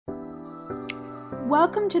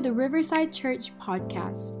Welcome to the Riverside Church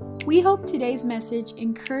podcast. We hope today's message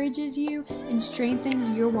encourages you and strengthens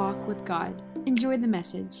your walk with God. Enjoy the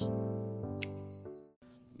message.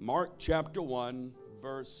 Mark chapter 1,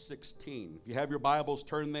 verse 16. If you have your Bibles,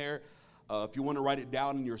 turn there. If you want to write it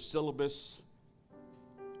down in your syllabus,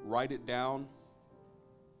 write it down.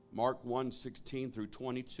 Mark 1, 16 through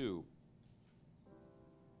 22.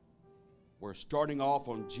 We're starting off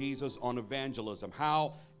on Jesus on evangelism.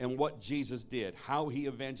 How and what Jesus did, how he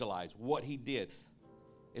evangelized, what he did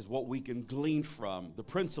is what we can glean from, the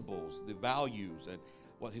principles, the values, and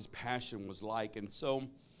what his passion was like. And so,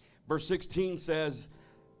 verse 16 says,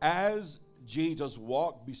 as Jesus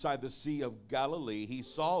walked beside the Sea of Galilee, he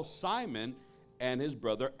saw Simon and his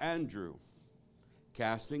brother Andrew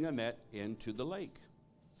casting a net into the lake,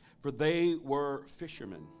 for they were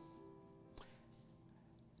fishermen.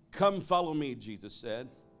 Come follow me, Jesus said,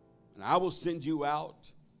 and I will send you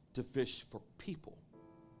out to fish for people.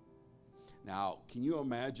 Now, can you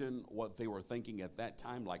imagine what they were thinking at that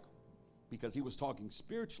time? Like, because he was talking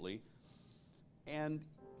spiritually, and,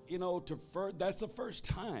 you know, that's the first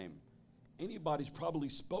time anybody's probably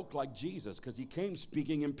spoke like Jesus, because he came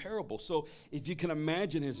speaking in parables. So if you can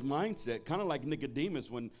imagine his mindset, kind of like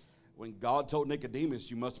Nicodemus, when God told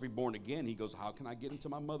Nicodemus, you must be born again, he goes, how can I get into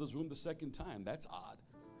my mother's womb the second time? That's odd.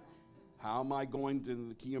 How am I going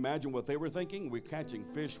to, can you imagine what they were thinking? We're catching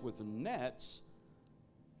fish with nets.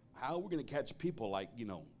 How are we going to catch people like, you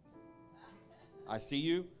know, I see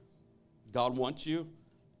you, God wants you,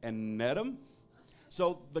 and net them?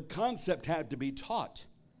 So the concept had to be taught.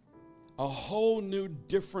 A whole new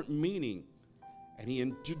different meaning. And he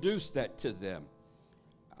introduced that to them.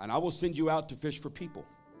 And I will send you out to fish for people.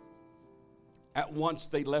 At once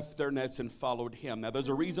they left their nets and followed him. Now there's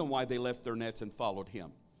a reason why they left their nets and followed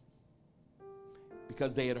him.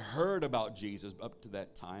 Because they had heard about Jesus up to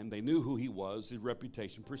that time. They knew who he was. His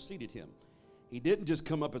reputation preceded him. He didn't just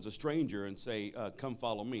come up as a stranger and say, come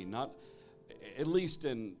follow me. Not, at least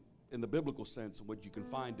in the biblical sense, what you can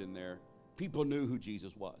find in there, people knew who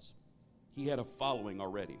Jesus was. He had a following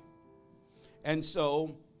already. And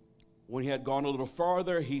so, when he had gone a little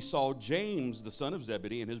farther, he saw James, the son of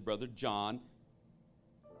Zebedee, and his brother John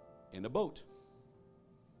in a boat,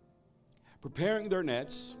 preparing their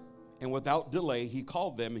nets. And without delay, he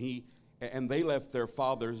called them, and they left their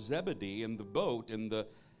father Zebedee in the boat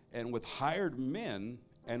and with hired men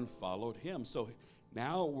and followed him. So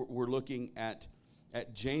now we're looking at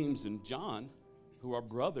James and John, who are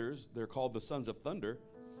brothers. They're called the sons of thunder.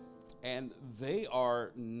 And they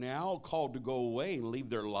are now called to go away and leave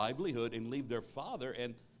their livelihood and leave their father.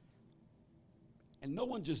 And no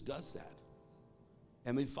one just does that.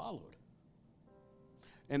 And they followed.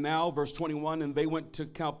 And now, verse 21, and they went to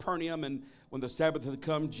Capernaum, and when the Sabbath had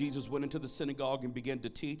come, Jesus went into the synagogue and began to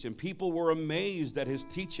teach, and people were amazed at his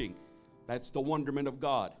teaching. That's the wonderment of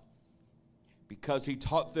God, because he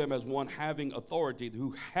taught them as one having authority,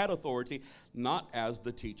 who had authority, not as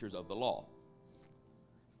the teachers of the law.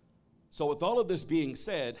 So with all of this being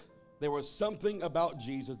said, there was something about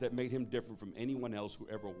Jesus that made him different from anyone else who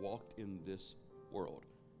ever walked in this world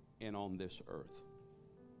and on this earth.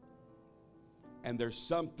 And there's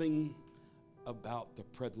something about the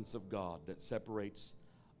presence of God that separates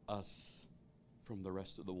us from the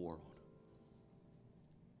rest of the world.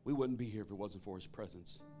 We wouldn't be here if it wasn't for his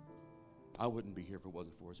presence. I wouldn't be here if it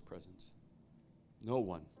wasn't for his presence. No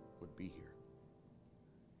one would be here.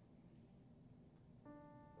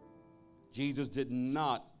 Jesus did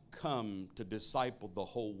not come to disciple the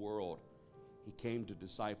whole world. He came to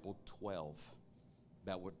disciple 12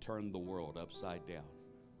 that would turn the world upside down.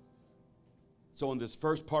 So in this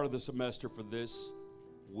first part of the semester for this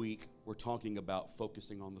week, we're talking about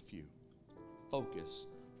focusing on the few. Focus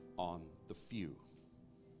on the few.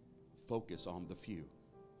 Focus on the few.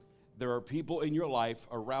 There are people in your life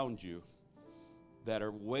around you that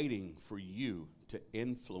are waiting for you to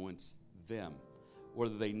influence them,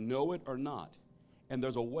 whether they know it or not. And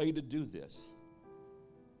there's a way to do this.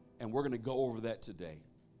 And we're going to go over that today.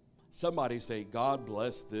 Somebody say, God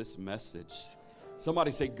bless this message.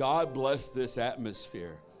 Somebody say, God bless this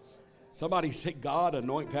atmosphere. Somebody say, God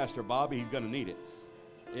anoint Pastor Bobby. He's going to need it.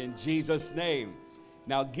 In Jesus' name.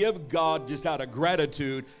 Now give God, just out of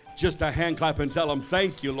gratitude, just a hand clap and tell him,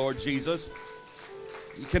 thank you, Lord Jesus.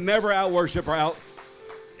 You can never out-worship or out.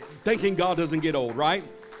 Thanking God doesn't get old, right?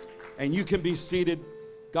 And you can be seated.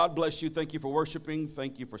 God bless you. Thank you for worshiping.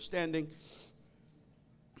 Thank you for standing.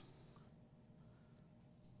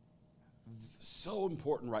 So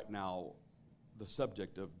important right now, the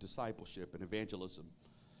subject of discipleship and evangelism.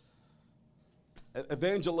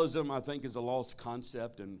 Evangelism, I think, is a lost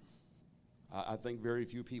concept, and I think very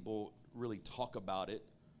few people really talk about it.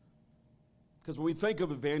 Because when we think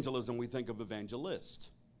of evangelism, we think of evangelist,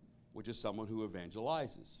 which is someone who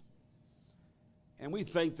evangelizes. And we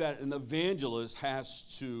think that an evangelist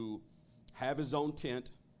has to have his own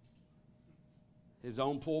tent, his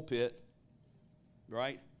own pulpit,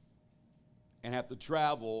 right? And have to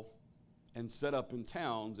travel and set up in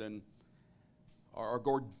towns and or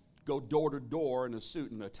go door to door in a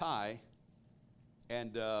suit and a tie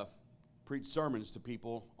and preach sermons to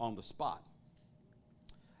people on the spot.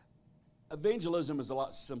 Evangelism is a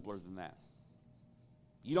lot simpler than that.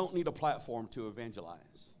 You don't need a platform to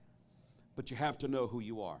evangelize, but you have to know who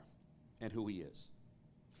you are and who he is.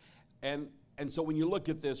 And so when you look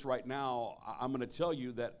at this right now, I'm going to tell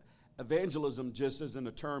you that evangelism just isn't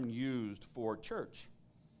a term used for church,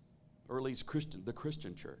 or at least the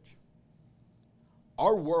Christian church.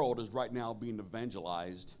 Our world is right now being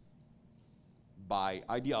evangelized by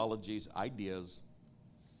ideologies, ideas,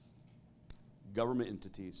 government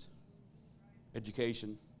entities,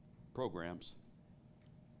 education programs.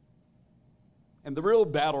 And the real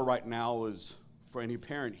battle right now is, for any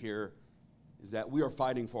parent here, is that we are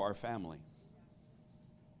fighting for our family.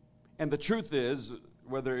 And the truth is,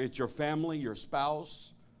 whether it's your family, your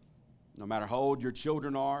spouse, no matter how old your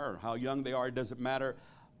children are or how young they are, it doesn't matter.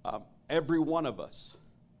 Every one of us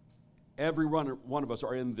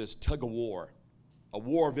are in this tug of war, a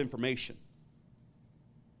war of information.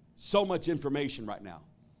 So much information right now.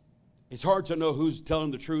 It's hard to know who's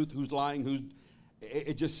telling the truth, who's lying,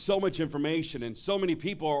 it's just so much information, and so many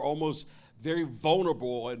people are almost very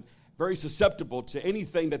vulnerable and very susceptible to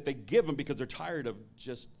anything that they give them because they're tired of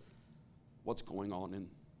just what's going on in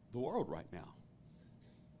the world right now.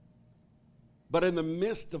 But in the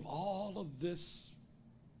midst of all of this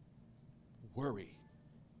worry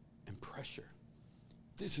and pressure,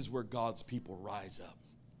 this is where God's people rise up.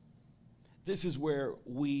 This is where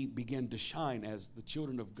we begin to shine as the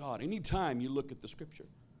children of God. Anytime you look at the scripture,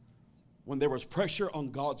 when there was pressure on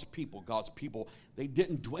God's people, they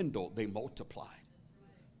didn't dwindle, they multiplied.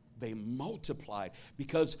 They multiplied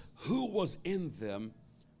because who was in them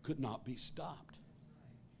could not be stopped.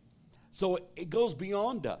 So it goes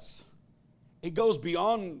beyond us. It goes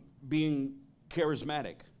beyond being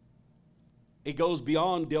charismatic. It goes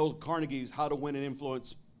beyond Dale Carnegie's How to Win and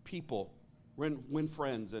Influence People, win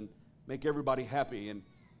friends, and make everybody happy. And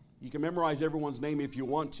you can memorize everyone's name if you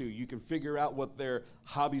want to. You can figure out what their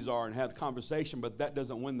hobbies are and have conversation, but that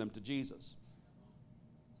doesn't win them to Jesus.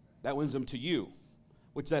 That wins them to you,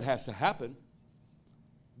 which that has to happen.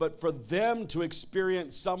 But for them to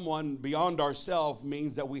experience someone beyond ourselves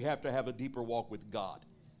means that we have to have a deeper walk with God,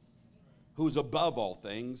 who's above all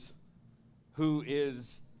things, who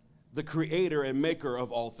is the creator and maker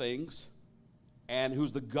of all things, and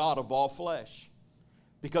who's the God of all flesh.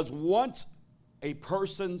 Because once a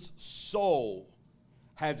person's soul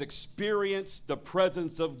has experienced the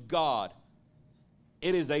presence of God,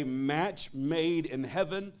 it is a match made in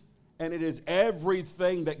heaven, and it is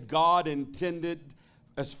everything that God intended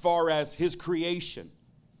as far as his creation.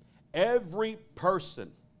 Every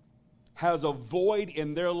person has a void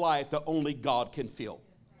in their life that only God can fill.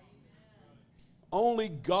 Only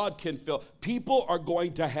God can fill. People are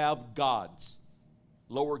going to have gods,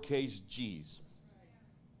 lowercase g's.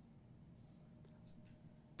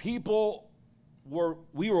 We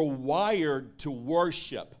were wired to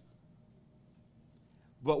worship,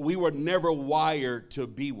 but we were never wired to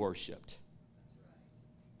be worshiped.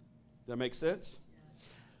 Does that make sense?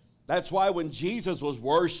 That's why when Jesus was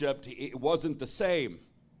worshiped, it wasn't the same.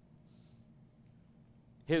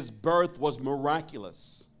 His birth was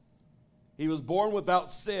miraculous. He was born without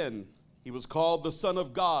sin. He was called the Son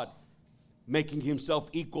of God, making himself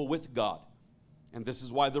equal with God. And this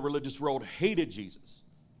is why the religious world hated Jesus.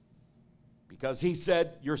 Because he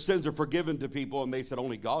said, your sins are forgiven to people, and they said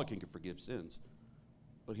only God can forgive sins.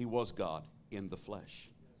 But he was God in the flesh.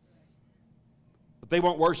 But they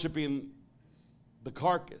weren't worshiping the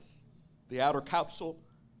carcass, the outer capsule,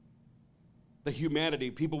 the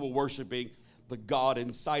humanity. People were worshiping the God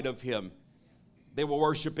inside of him. They were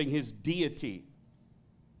worshiping his deity.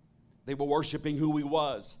 They were worshiping who he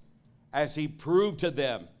was as he proved to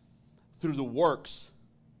them through the works,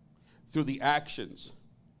 through the actions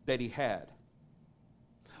that he had.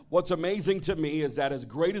 What's amazing to me is that as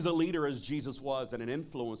great as a leader as Jesus was and an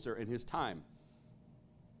influencer in his time,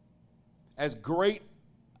 as great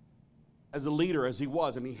as a leader as he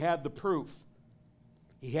was, and he had the proof,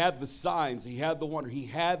 he had the signs, he had the wonder, he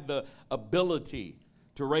had the ability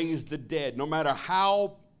to raise the dead. No matter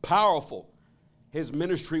how powerful his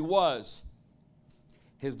ministry was,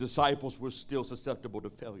 his disciples were still susceptible to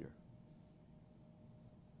failure.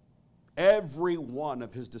 Every one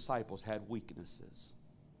of his disciples had weaknesses.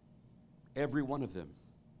 Every one of them.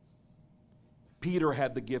 Peter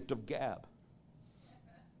had the gift of gab.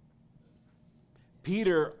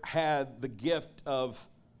 Peter had the gift of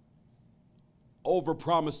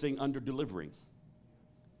over-promising, under-delivering.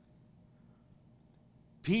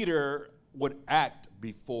 Peter would act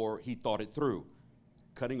before he thought it through,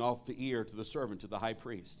 cutting off the ear to the servant, to the high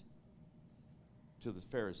priest, to the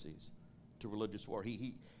Pharisees, to religious war.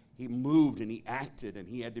 He moved and he acted and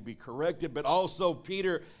he had to be corrected, but also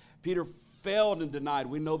Peter failed and denied.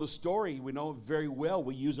 We know the story. We know it very well.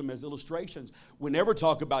 We use them as illustrations. We never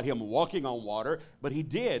talk about him walking on water, but he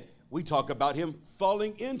did. We talk about him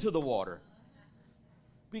falling into the water.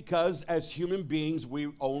 Because as human beings,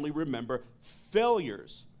 we only remember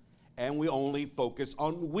failures and we only focus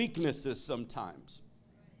on weaknesses sometimes.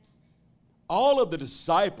 All of the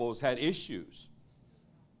disciples had issues,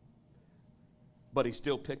 but he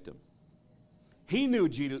still picked them. He knew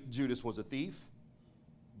Judas was a thief,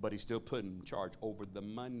 but he still put him in charge over the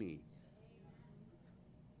money.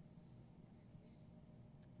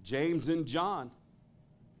 James and John,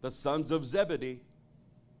 the sons of Zebedee.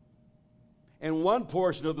 In one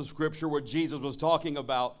portion of the scripture where Jesus was talking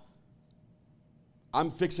about,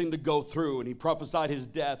 I'm fixing to go through, and he prophesied his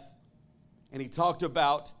death, and he talked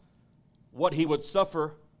about what he would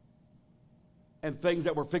suffer and things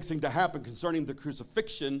that were fixing to happen concerning the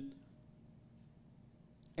crucifixion.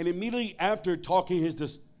 And immediately after talking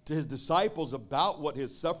to his disciples about what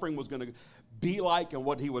his suffering was going to be like and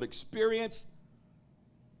what he would experience,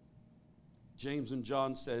 James and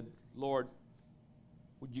John said, Lord,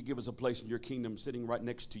 would you give us a place in your kingdom sitting right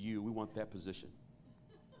next to you? We want that position.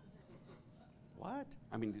 What?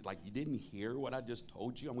 I mean, like, you didn't hear what I just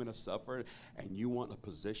told you? I'm going to suffer, and you want a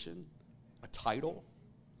position, a title?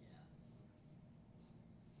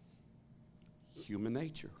 Human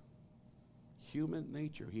nature. Human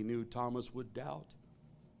nature. He knew Thomas would doubt.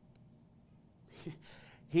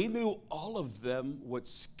 He knew all of them would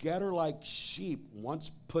scatter like sheep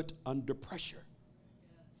once put under pressure.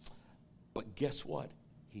 But guess what?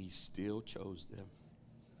 He still chose them.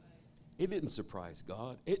 It didn't surprise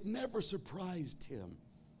God. It never surprised him.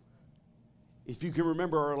 If you can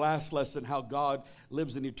remember our last lesson, how God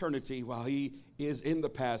lives in eternity while he is in the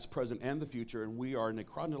past, present, and the future, and we are in a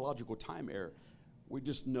chronological time era. We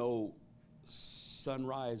just know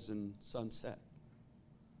sunrise and sunset.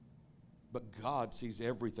 But God sees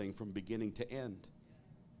everything from beginning to end.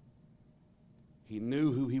 He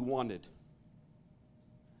knew who he wanted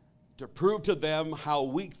to prove to them how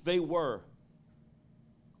weak they were,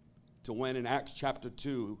 to when in Acts chapter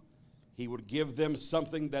 2, he would give them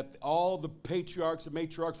something that all the patriarchs and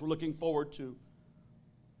matriarchs were looking forward to,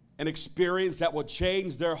 an experience that would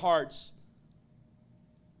change their hearts.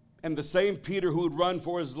 And the same Peter who would run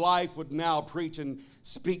for his life would now preach and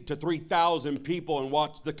speak to 3,000 people and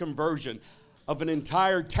watch the conversion of an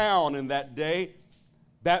entire town in that day,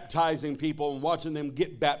 baptizing people and watching them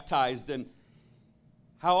get baptized, and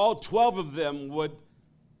how all 12 of them would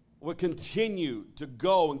continue to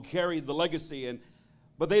go and carry the legacy.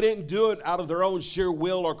 But they didn't do it out of their own sheer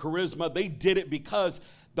will or charisma. They did it because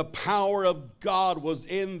the power of God was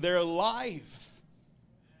in their life.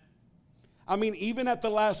 I mean, even at the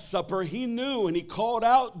Last Supper, he knew and he called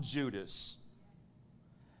out Judas.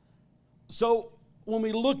 So when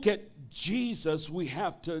we look at Jesus, we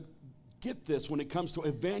have to get this when it comes to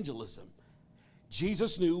evangelism.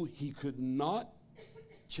 Jesus knew he could not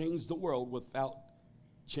change the world without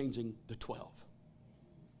changing the 12.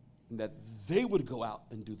 And that they would go out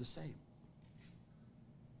and do the same.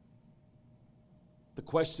 The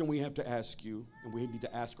question we have to ask you, and we need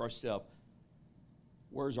to ask ourselves,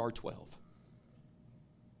 where's our 12?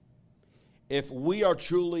 If we have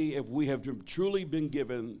truly been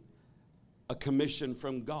given a commission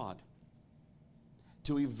from God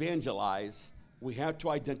to evangelize, we have to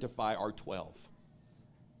identify our 12.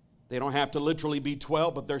 They don't have to literally be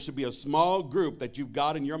 12, but there should be a small group that you've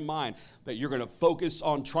got in your mind that you're going to focus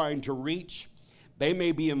on trying to reach. They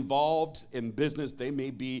may be involved in business. They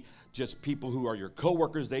may be just people who are your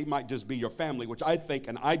coworkers. They might just be your family, which I think,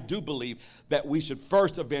 and I do believe, that we should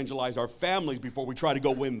first evangelize our families before we try to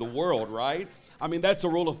go win the world, right? I mean, that's a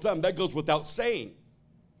rule of thumb. That goes without saying.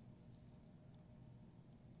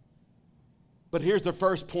 But here's the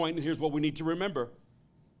first point, and here's what we need to remember.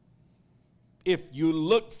 If you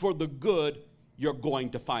look for the good, you're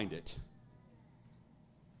going to find it.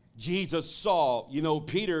 Jesus saw,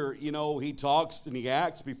 Peter, he talks and he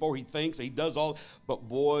acts before he thinks. He does all, but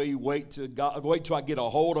boy, wait till I get a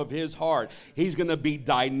hold of his heart. He's going to be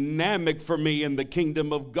dynamic for me in the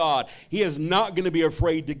kingdom of God. He is not going to be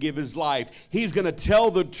afraid to give his life. He's going to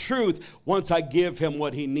tell the truth once I give him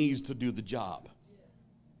what he needs to do the job.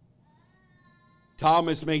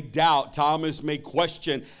 Thomas may doubt, Thomas may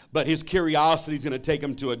question, but his curiosity is going to take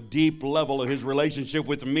him to a deep level of his relationship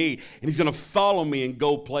with me, and he's going to follow me and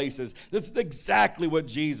go places. This is exactly what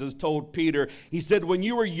Jesus told Peter. He said, when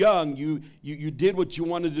you were young, you did what you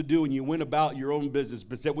wanted to do, and you went about your own business,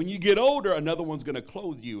 but said, when you get older, another one's going to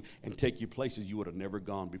clothe you and take you places you would have never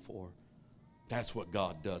gone before. That's what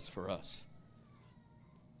God does for us.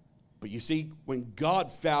 But you see, when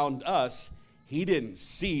God found us, he didn't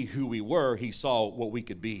see who we were. He saw what we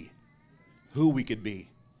could be, who we could be.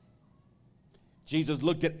 Jesus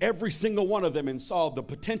looked at every single one of them and saw the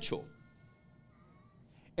potential.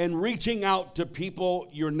 And reaching out to people,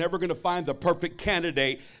 you're never going to find the perfect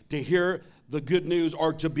candidate to hear the good news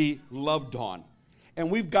or to be loved on. And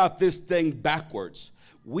we've got this thing backwards.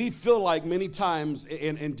 We feel like many times,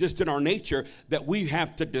 and just in our nature, that we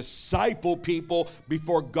have to disciple people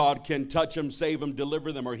before God can touch them, save them,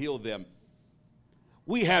 deliver them, or heal them.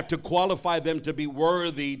 We have to qualify them to be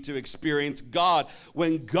worthy to experience God.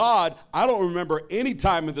 When God, I don't remember any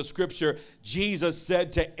time in the scripture, Jesus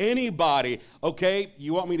said to anybody, okay,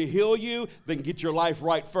 you want me to heal you? Then get your life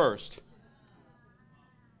right first.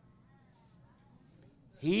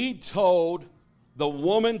 He told the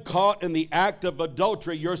woman caught in the act of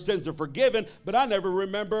adultery, your sins are forgiven, but I never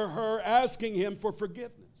remember her asking him for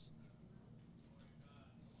forgiveness.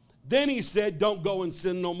 Then he said, don't go and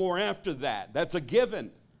sin no more after that. That's a given.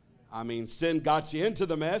 I mean, sin got you into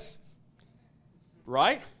the mess,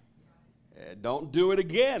 right? Don't do it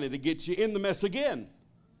again. It'll get you in the mess again.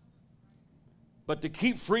 But to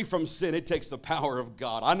keep free from sin, it takes the power of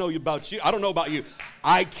God. I know about you. I don't know about you.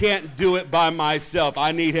 I can't do it by myself.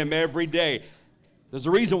 I need him every day. There's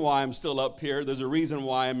a reason why I'm still up here. There's a reason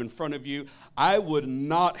why I'm in front of you. I would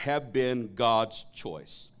not have been God's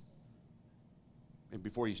choice. And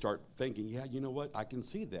before you start thinking, yeah, you know what? I can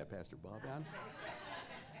see that, Pastor Bob.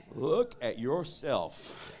 Look at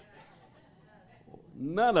yourself.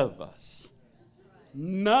 None of us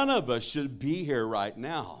should be here right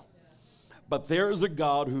now. But there is a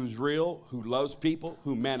God who's real, who loves people,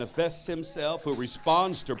 who manifests himself, who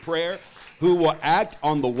responds to prayer, who will act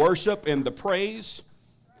on the worship and the praise.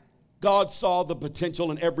 God saw the potential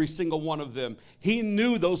in every single one of them. He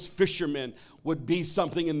knew those fishermen would be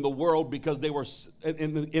something in the world because they were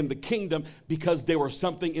in the kingdom, because they were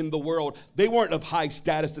something in the world. They weren't of high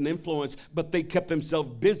status and influence, but they kept themselves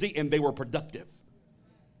busy and they were productive.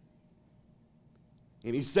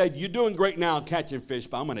 And he said, you're doing great now catching fish,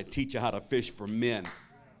 but I'm going to teach you how to fish for men.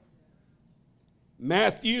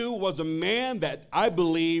 Matthew was a man that I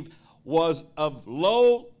believe was of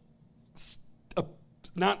low,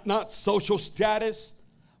 not social status,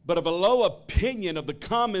 but of a low opinion of the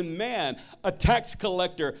common man, a tax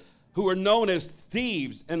collector who are known as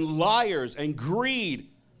thieves and liars and greed.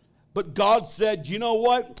 But God said, you know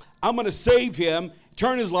what? I'm going to save him,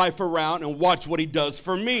 turn his life around, and watch what he does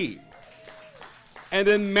for me. And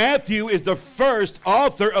then Matthew is the first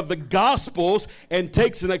author of the Gospels and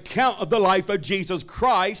takes an account of the life of Jesus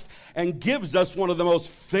Christ and gives us one of the most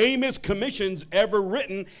famous commissions ever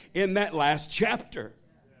written in that last chapter.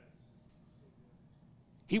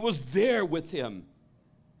 He was there with him.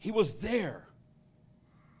 He was there.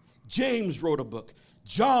 James wrote a book.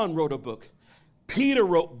 John wrote a book. Peter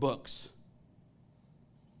wrote books.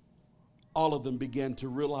 All of them began to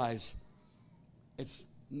realize it's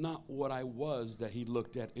not what I was that he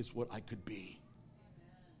looked at, it's what I could be.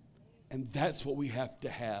 And that's what we have to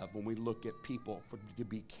have when we look at people to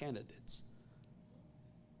be candidates.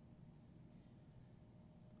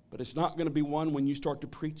 But it's not going to be one when you start to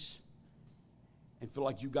preach and feel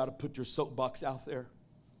like you got to put your soapbox out there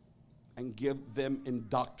and give them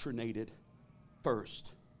indoctrinated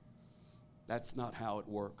first. That's not how it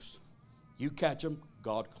works. You catch them,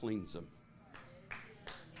 God cleans them.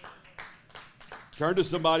 Turn to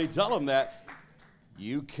somebody, tell them that.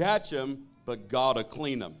 You catch them, but God will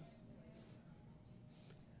clean them.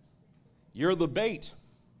 You're the bait.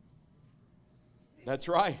 That's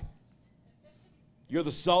right. You're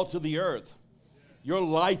the salt of the earth. Your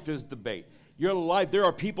life is the bait. Your life, there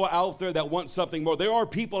are people out there that want something more. There are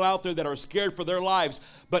people out there that are scared for their lives,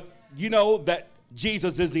 but you know that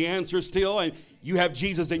Jesus is the answer still, and you have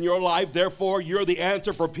Jesus in your life. Therefore, you're the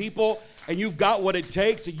answer for people, and you've got what it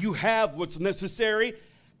takes, and you have what's necessary.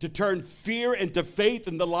 to turn fear into faith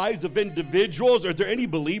in the lives of individuals? Are there any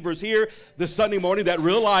believers here this Sunday morning that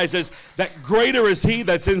realizes that greater is He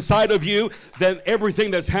that's inside of you than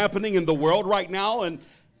everything that's happening in the world right now? And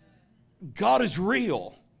God is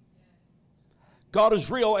real. God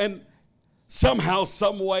is real, and somehow,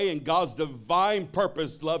 some way, in God's divine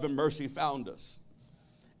purpose, love and mercy found us.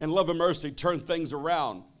 And love and mercy turned things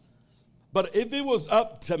around. But if it was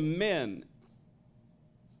up to men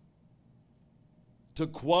to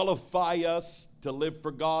qualify us to live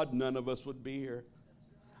for God, none of us would be here.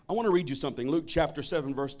 I want to read you something. Luke chapter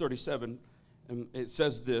 7, verse 37. And it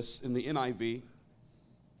says this in the NIV.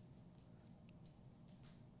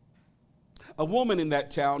 A woman in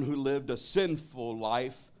that town who lived a sinful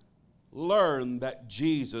life learned that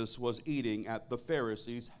Jesus was eating at the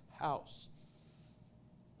Pharisee's house.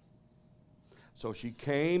 So she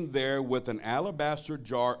came there with an alabaster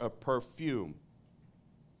jar of perfume.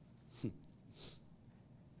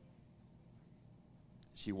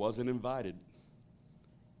 She wasn't invited.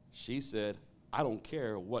 She said, I don't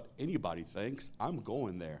care what anybody thinks. I'm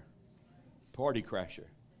going there. Party crasher.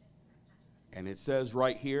 And it says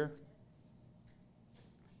right here,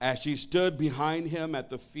 as she stood behind him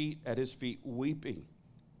at his feet, weeping,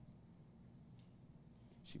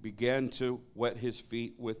 she began to wet his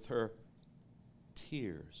feet with her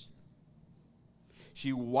tears.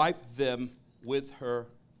 She wiped them with her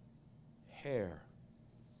hair.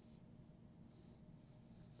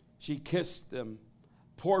 She kissed them,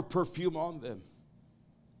 poured perfume on them,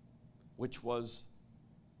 which was,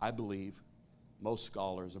 I believe, most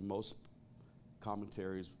scholars and most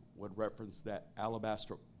commentaries would reference that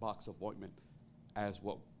alabaster box of ointment as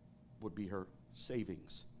what would be her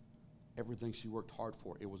savings. Everything she worked hard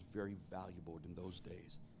for, it was very valuable in those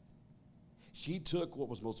days. She took what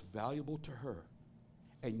was most valuable to her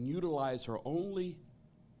and utilized her only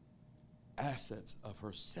assets of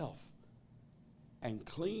herself and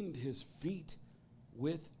cleaned his feet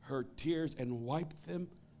with her tears and wiped them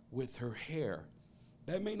with her hair.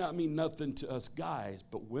 That may not mean nothing to us guys,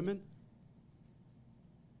 but women,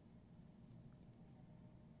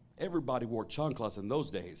 everybody wore chanclas in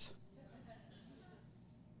those days.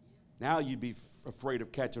 Now you'd be afraid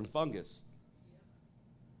of catching fungus.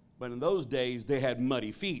 But in those days, they had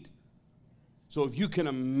muddy feet. So if you can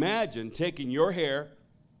imagine taking your hair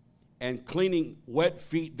and cleaning wet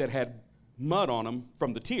feet that had mud on them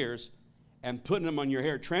from the tears and putting them on your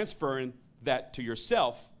hair, transferring that to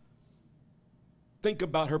yourself, think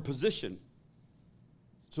about her position.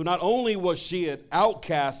 So not only was she an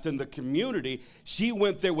outcast in the community, she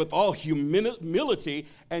went there with all humility,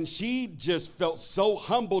 and she just felt so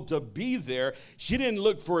humbled to be there. She didn't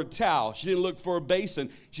look for a towel. She didn't look for a basin.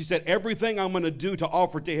 She said, everything I'm going to do to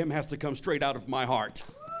offer to him has to come straight out of my heart.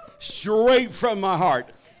 Straight from my heart.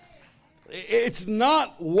 It's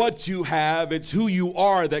not what you have, it's who you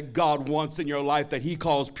are that God wants in your life that he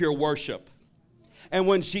calls pure worship. And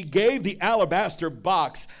when she gave the alabaster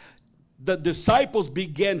box, the disciples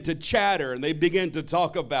began to chatter and they began to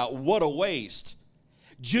talk about what a waste.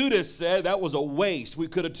 Judas said that was a waste. We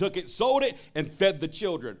could have took it, sold it, and fed the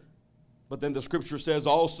children. But then the scripture says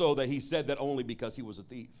also that he said that only because he was a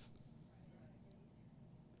thief.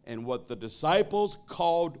 And what the disciples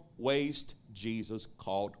called waste, Jesus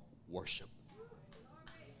called worship.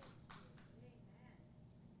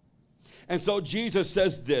 And so Jesus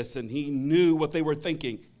says this, and he knew what they were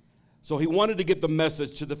thinking. So he wanted to get the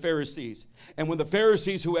message to the Pharisees. And when the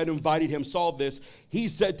Pharisees who had invited him saw this, he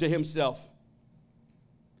said to himself,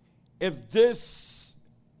 if this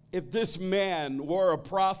man were a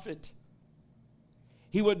prophet,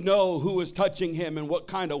 he would know who is touching him and what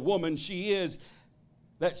kind of woman she is,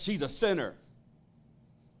 that she's a sinner.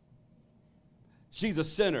 She's a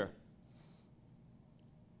sinner.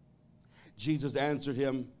 Jesus answered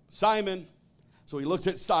him, Simon. So he looks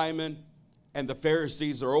at Simon, and the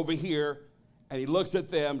Pharisees are over here, and he looks at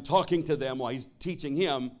them, talking to them while he's teaching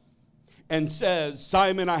him, and says,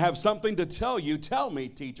 Simon, I have something to tell you. Tell me,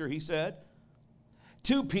 teacher, he said.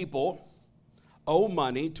 2 people owe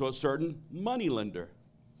money to a certain moneylender.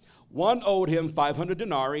 One owed him 500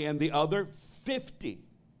 denarii and the other 50.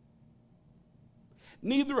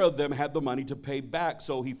 Neither of them had the money to pay back,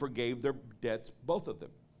 so he forgave their debts, both of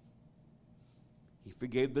them. He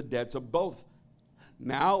forgave the debts of both.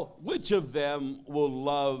 Now, which of them will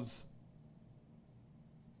love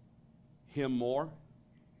him more?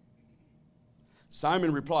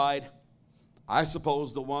 Simon replied, I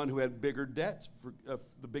suppose the one who had bigger debts,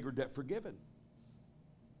 the bigger debt forgiven.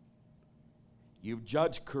 You've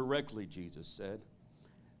judged correctly, Jesus said.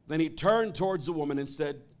 Then he turned towards the woman and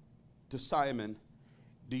said to Simon,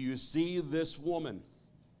 do you see this woman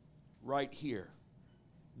right here?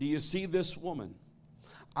 do you see this woman?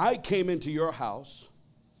 I came into your house,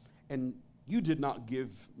 and you did not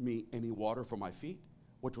give me any water for my feet,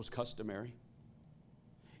 which was customary.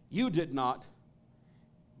 You did not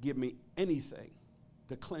give me anything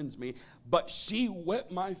to cleanse me, but she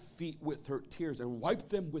wet my feet with her tears and wiped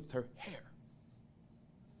them with her hair,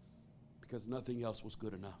 because nothing else was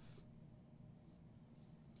good enough.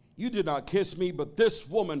 You did not kiss me, but this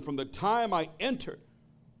woman, from the time I entered,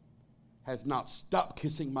 has not stopped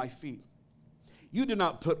kissing my feet. You did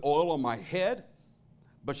not put oil on my head,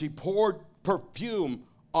 but she poured perfume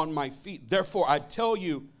on my feet. Therefore, I tell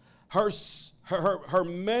you, her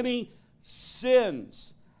many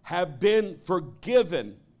sins have been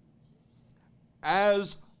forgiven,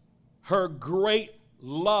 as her great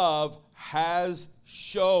love has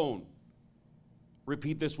shown.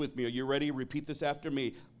 Repeat this with me. Are you ready? Repeat this after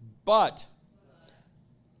me. But,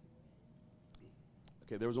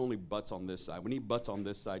 okay, there was only buts on this side. We need butts on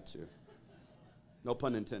this side too. No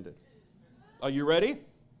pun intended. Are you ready?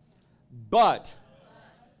 But,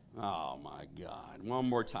 oh my God, one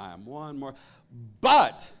more time, one more.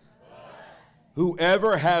 But,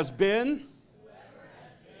 whoever has been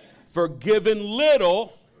forgiven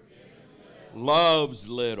little, loves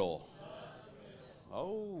little.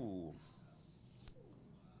 Oh.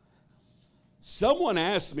 Someone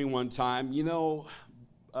asked me one time,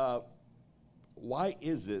 why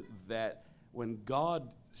is it that when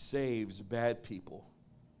God saves bad people,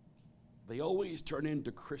 they always turn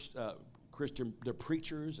into Christian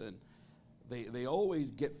preachers, and they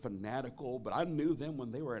always get fanatical? But I knew them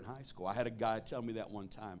when they were in high school. I had a guy tell me that one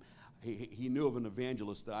time. He knew of an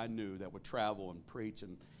evangelist that I knew that would travel and preach,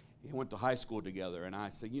 and he went to high school together. And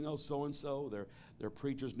I said, so-and-so, they're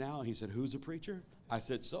preachers now. And he said, who's a preacher? I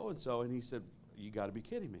said, so-and-so. And he said, you got to be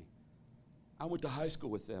kidding me. I went to high school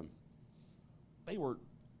with them. They were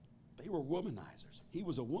womanizers. He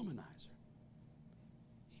was a womanizer.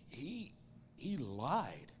 He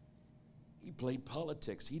lied. He played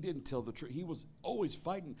politics. He didn't tell the truth. He was always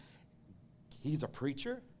fighting. He's a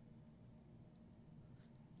preacher.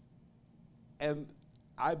 And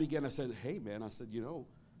I said, hey, man, I said,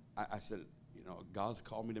 God's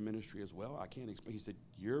called me to ministry as well. I can't explain. He said,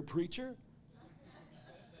 you're a preacher?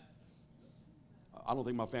 I don't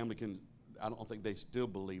think my family I don't think they still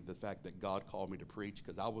believe the fact that God called me to preach,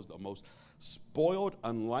 because I was the most spoiled,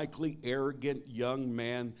 unlikely, arrogant young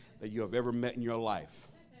man that you have ever met in your life.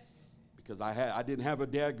 Because I didn't have a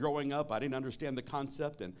dad growing up. I didn't understand the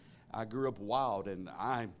concept, and I grew up wild. And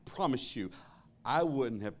I promise you, I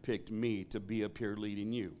wouldn't have picked me to be up here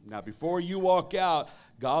leading you. Now, before you walk out,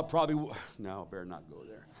 God probably no, better not go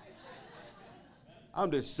there. I'm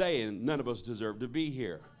just saying, none of us deserve to be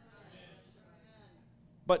here.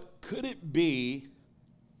 But could it be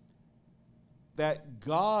that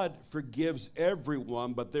God forgives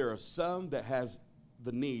everyone, but there are some that has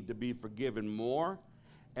the need to be forgiven more?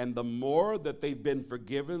 And the more that they've been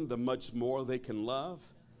forgiven, the much more they can love?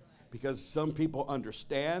 Because some people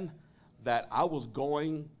understand that I was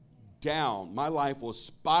going down. My life was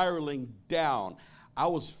spiraling down. I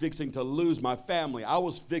was fixing to lose my family. I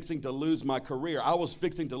was fixing to lose my career. I was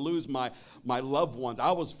fixing to lose my loved ones.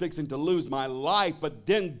 I was fixing to lose my life. But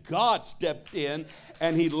then God stepped in,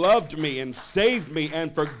 and he loved me and saved me and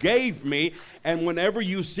forgave me. And whenever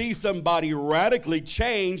you see somebody radically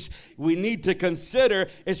changed, we need to consider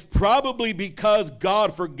it's probably because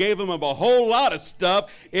God forgave them of a whole lot of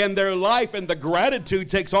stuff in their life, and the gratitude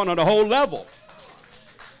takes on a whole level.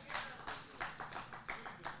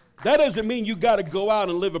 That doesn't mean you got to go out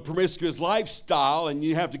and live a promiscuous lifestyle and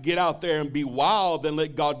you have to get out there and be wild and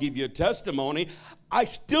let God give you a testimony. I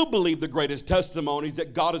still believe the greatest testimony is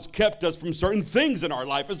that God has kept us from certain things in our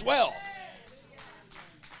life as well.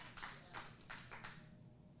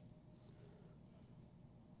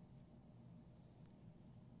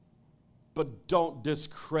 But don't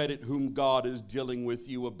discredit whom God is dealing with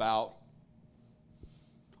you about.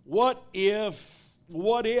 What if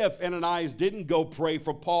Ananias didn't go pray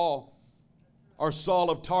for Paul or Saul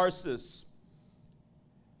of Tarsus?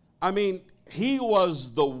 I mean, he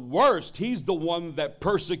was the worst. He's the one that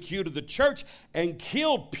persecuted the church and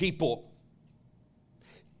killed people,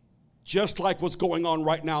 just like what's going on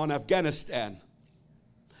right now in Afghanistan.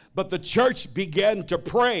 But the church began to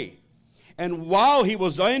pray. And while he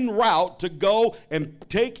was en route to go and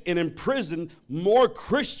take and imprison more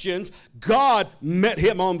Christians, God met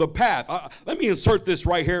him on the path. Let me insert this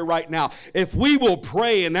right here, right now. If we will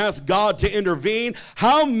pray and ask God to intervene,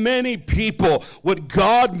 how many people would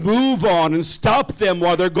God move on and stop them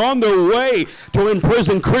while they're on their way to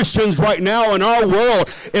imprison Christians right now in our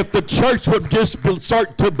world, if the church would just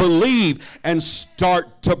start to believe and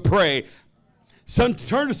start to pray? Turn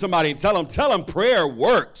to somebody and tell them prayer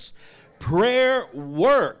works. Prayer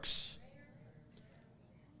works.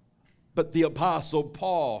 But the Apostle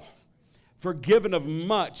Paul, forgiven of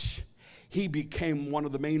much, he became one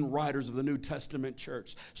of the main writers of the New Testament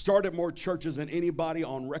church. Started more churches than anybody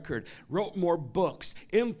on record. Wrote more books.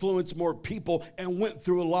 Influenced more people. And went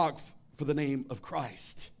through a lot for the name of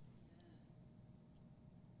Christ.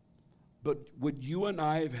 But would you and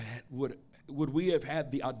I would we have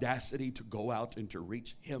had the audacity to go out and to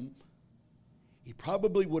reach him? He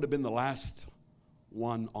probably would have been the last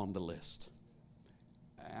one on the list.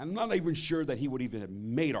 I'm not even sure that he would even have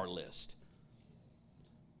made our list.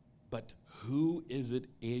 But who is it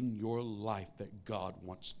in your life that God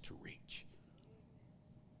wants to reach?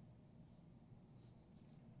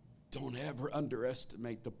 Don't ever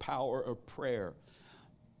underestimate the power of prayer.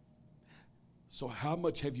 So how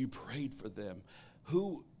much have you prayed for them?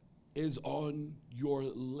 Who is on your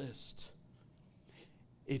list?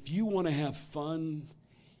 If you want to have fun,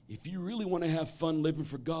 if you really want to have fun living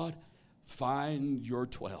for God, find your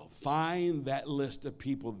 12. Find that list of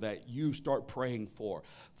people that you start praying for.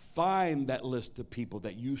 Find that list of people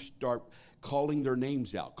that you start calling their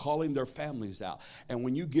names out, calling their families out. And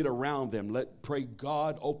when you get around them, pray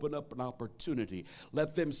God open up an opportunity.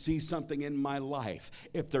 Let them see something in my life.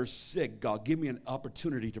 If they're sick, God, give me an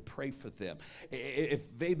opportunity to pray for them.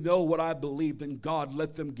 If they know what I believe, then God,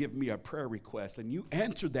 let them give me a prayer request. And you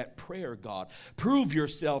answer that prayer, God. Prove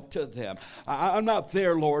yourself to them. I'm not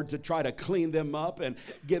there, Lord, to try to clean them up and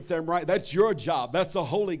get them right. That's your job. That's the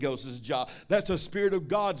Holy Ghost's job. That's the Spirit of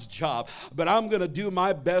God's job. But I'm going to do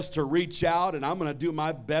my best to reach out, and I'm going to do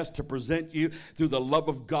my best to present you through the love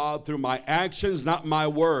of God, through my actions, not my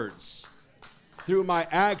words. Through my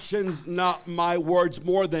actions, not my words,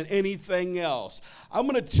 more than anything else. I'm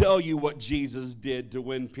going to tell you what Jesus did to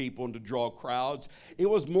win people and to draw crowds. It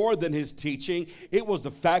was more than his teaching. It was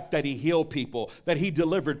the fact that he healed people, that he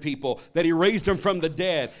delivered people, that he raised them from the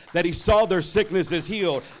dead, that he saw their sicknesses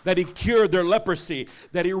healed, that he cured their leprosy,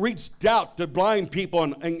 that he reached out to blind people,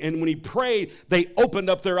 and when he prayed, they opened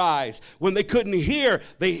up their eyes. When they couldn't hear,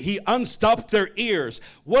 he unstopped their ears.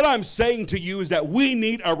 What I'm saying to you is that we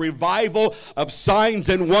need a revival of signs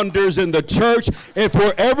and wonders in the church if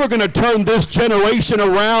we're ever going to turn this generation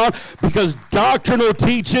around, because doctrinal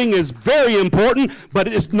teaching is very important, but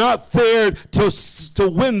it's not there to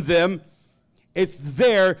win them. It's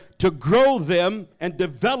there to grow them and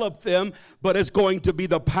develop them, but it's going to be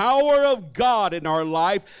the power of God in our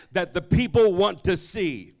life that the people want to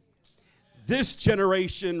see. This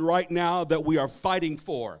generation right now that we are fighting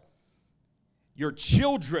for, your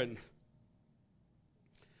children,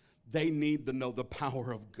 they need to know the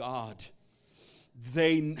power of God.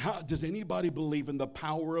 Does anybody believe in the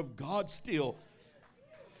power of God still?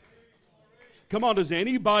 Come on, does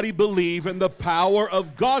anybody believe in the power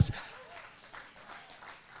of God?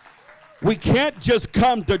 We can't just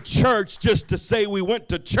come to church just to say we went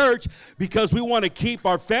to church because we want to keep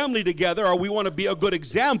our family together or we want to be a good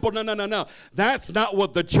example. No. That's not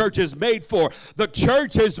what the church is made for. The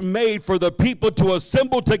church is made for the people to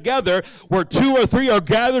assemble together where 2 or 3 are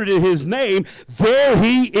gathered in his name. There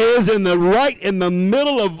he is in the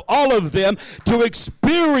middle of all of them to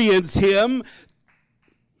experience him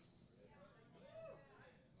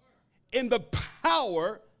in the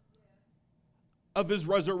power of his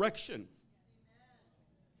resurrection,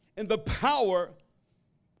 in the power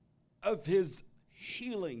of his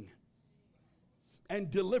healing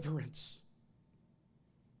and deliverance.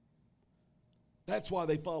 That's why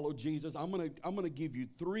they followed Jesus. I'm going to give you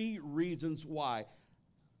 3 reasons why.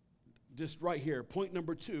 Just right here. Point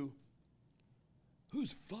number 2.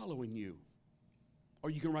 Who's following you? Or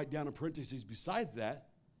you can write down in parentheses beside that.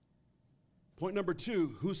 Point number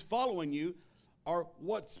 2, who's following you or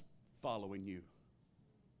what's following you?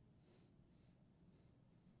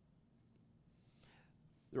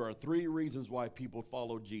 There are 3 reasons why people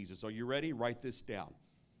follow Jesus. Are you ready? Write this down.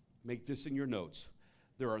 Make this in your notes.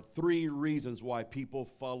 There are 3 reasons why people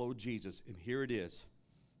follow Jesus, and here it is.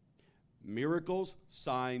 Miracles,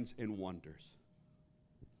 signs, and wonders.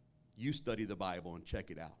 You study the Bible and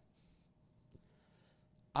check it out.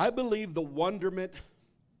 I believe the wonderment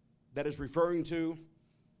that is referring to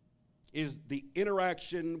is the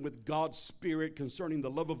interaction with God's Spirit concerning the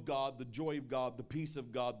love of God, the joy of God, the peace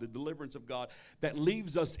of God, the deliverance of God that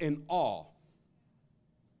leaves us in awe.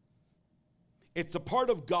 It's a part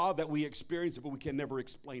of God that we experience, but we can never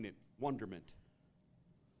explain it. Wonderment.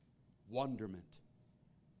 Wonderment.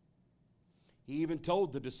 He even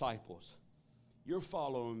told the disciples, "You're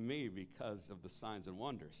following me because of the signs and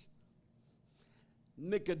wonders,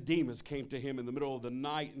 Nicodemus came to him in the middle of the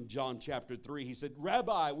night in John chapter 3. He said,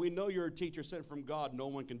 Rabbi, we know you're a teacher sent from God. No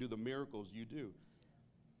one can do the miracles you do.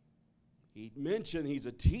 He mentioned he's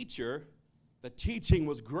a teacher. The teaching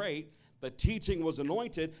was great. The teaching was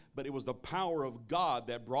anointed, but it was the power of God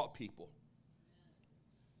that brought people.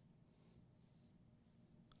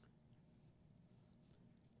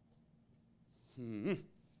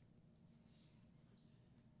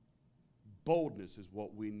 Boldness is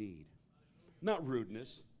what we need. Not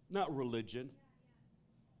rudeness, not religion,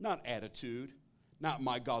 not attitude, not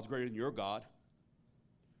my God's greater than your God.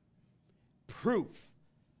 Proof,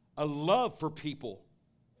 a love for people.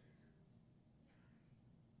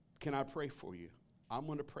 Can I pray for you? I'm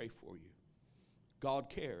going to pray for you.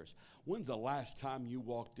 God cares. When's the last time you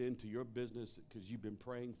walked into your business because you've been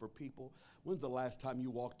praying for people? When's the last time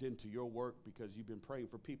you walked into your work because you've been praying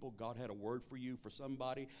for people? God had a word for you, for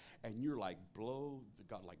somebody, and you're like,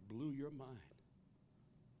 God like blew your mind.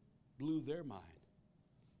 Blew their mind.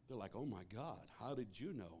 They're like, oh my God, how did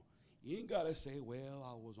you know? You ain't got to say, well,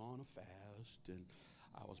 I was on a fast and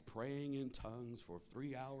I was praying in tongues for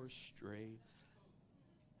 3 hours straight.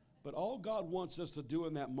 But all God wants us to do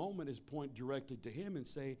in that moment is point directly to Him and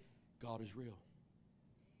say, God is real.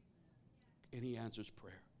 And He answers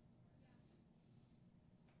prayer.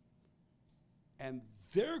 And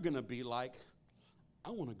they're going to be like,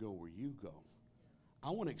 I want to go where you go.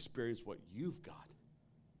 I want to experience what you've got.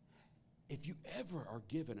 If you ever are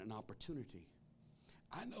given an opportunity,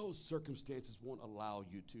 I know circumstances won't allow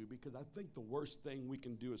you to, because I think the worst thing we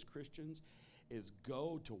can do as Christians is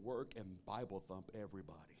go to work and Bible thump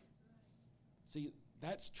everybody. See,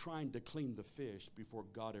 that's trying to clean the fish before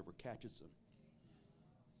God ever catches them.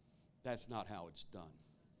 That's not how it's done.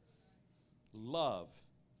 Love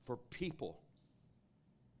for people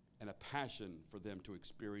and a passion for them to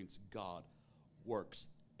experience God works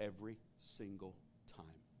every single time.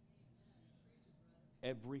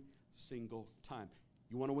 Every single time.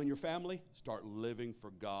 You want to win your family? Start living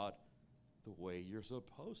for God the way you're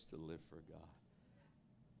supposed to live for God.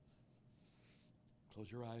 Close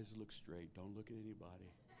your eyes and look straight. Don't look at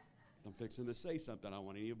anybody. I'm fixing to say something. I don't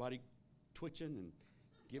want anybody twitching and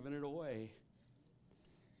giving it away.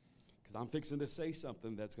 Because I'm fixing to say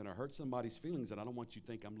something that's going to hurt somebody's feelings, and I don't want you to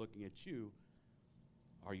think I'm looking at you.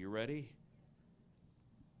 Are you ready?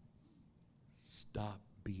 Stop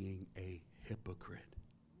being a hypocrite.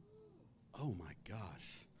 Oh my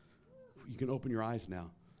gosh. You can open your eyes now.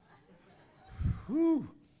 Whew.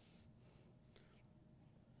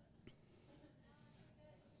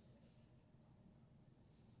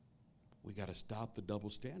 We got to stop the double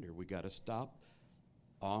standard. We got to stop.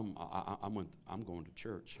 I'm going to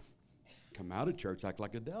church. Come out of church, act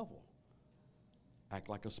like a devil. Act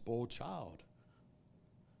like a spoiled child.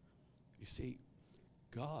 You see,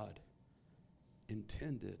 God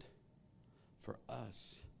intended for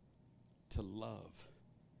us to love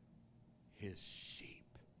His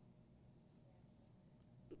sheep.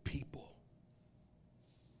 People.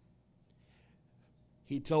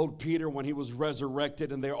 He told Peter when he was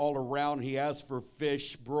resurrected and they're all around, he asked for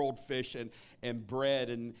fish, broiled fish and bread.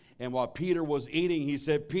 And while Peter was eating, he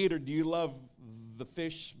said, Peter, do you love the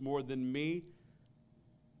fish more than me?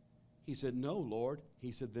 He said, no, Lord.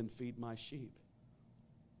 He said, then feed my sheep.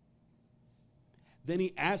 Then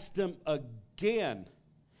he asked him again,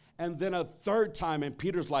 and then a third time, and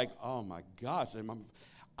Peter's like, oh my gosh,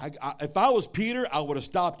 if I was Peter, I would have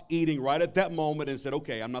stopped eating right at that moment and said,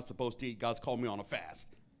 okay, I'm not supposed to eat. God's called me on a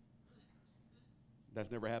fast. That's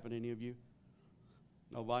never happened to any of you?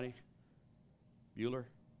 Nobody? Bueller?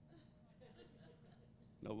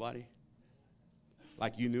 Nobody?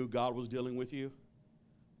 Like you knew God was dealing with you?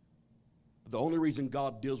 The only reason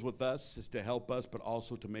God deals with us is to help us, but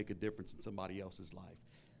also to make a difference in somebody else's life.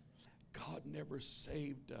 God never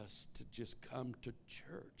saved us to just come to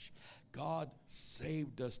church. God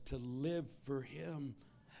saved us to live for Him.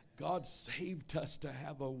 God saved us to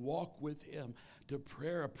have a walk with Him, to a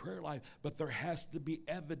prayer life. But there has to be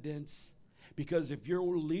evidence, because if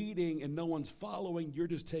you're leading and no one's following, you're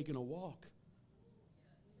just taking a walk.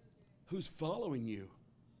 Who's following you?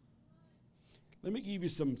 Let me give you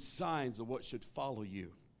some signs of what should follow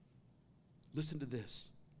you. Listen to this.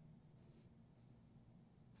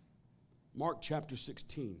 Mark chapter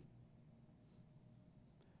 16,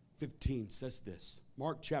 15 says this.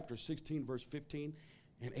 Mark chapter 16, verse 15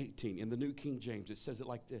 and 18. In the New King James, it says it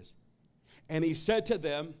like this. And He said to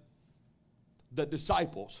them, the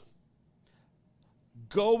disciples,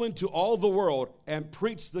 go into all the world and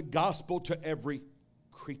preach the gospel to every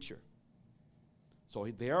creature. So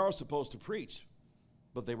they are supposed to preach,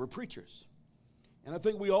 but they were preachers. And I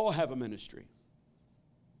think we all have a ministry.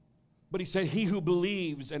 But he said, he who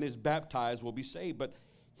believes and is baptized will be saved, but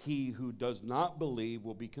he who does not believe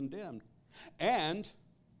will be condemned. And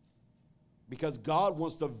because God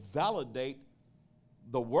wants to validate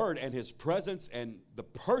the word and his presence and the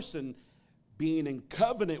person being in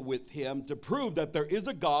covenant with him to prove that there is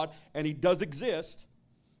a God and he does exist,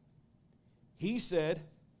 he said,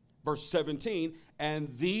 verse 17,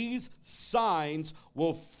 and these signs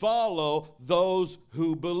will follow those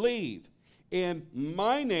who believe. In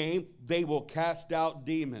my name, they will cast out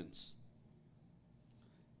demons.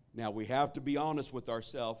 Now, we have to be honest with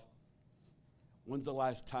ourselves. When's the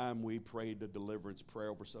last time we prayed a deliverance prayer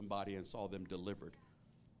over somebody and saw them delivered?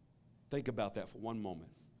 Think about that for one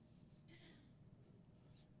moment.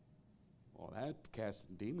 Well, that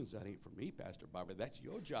casting demons, that ain't for me, Pastor Bobby. That's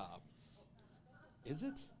your job. Is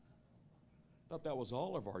it? I thought that was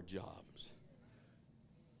all of our jobs.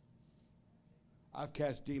 I've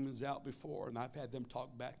cast demons out before, and I've had them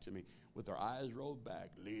talk back to me with their eyes rolled back.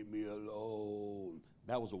 Leave me alone.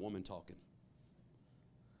 That was a woman talking.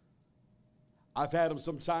 I've had them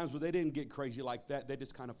sometimes where they didn't get crazy like that. They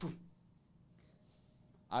just kind of...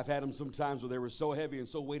 I've had them sometimes where they were so heavy and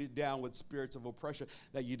so weighted down with spirits of oppression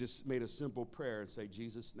that you just made a simple prayer and say,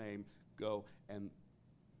 Jesus' name, go. And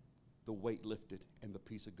the weight lifted and the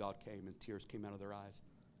peace of God came and tears came out of their eyes.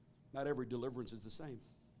 Not every deliverance is the same.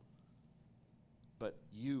 But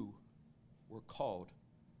you were called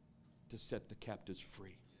to set the captives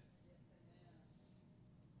free.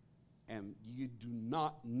 And you do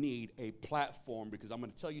not need a platform, because I'm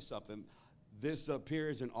going to tell you something. This up here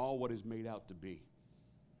isn't all what it's made out to be.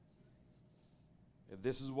 If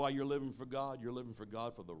this is why you're living for God, you're living for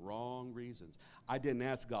God for the wrong reasons. I didn't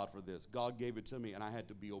ask God for this. God gave it to me, and I had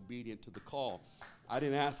to be obedient to the call. I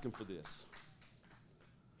didn't ask him for this.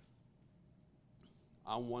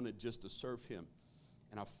 I wanted just to serve him,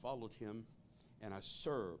 and I followed him, and I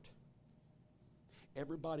served.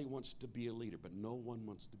 Everybody wants to be a leader, but no one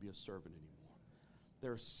wants to be a servant anymore.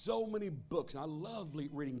 There are so many books, and I love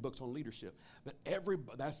reading books on leadership, but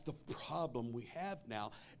that's the problem we have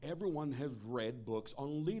now. Everyone has read books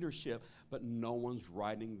on leadership, but no one's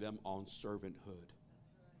writing them on servanthood.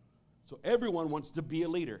 So everyone wants to be a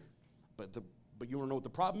leader, but you want to know what the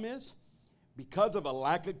problem is? Because of a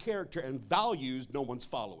lack of character and values, no one's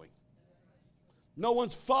following. No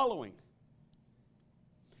one's following.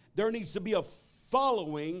 There needs to be a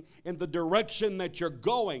following in the direction that you're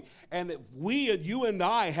going. And if you and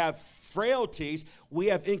I have frailties, we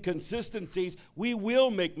have inconsistencies, we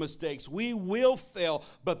will make mistakes, we will fail,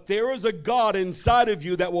 but there is a God inside of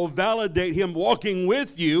you that will validate him walking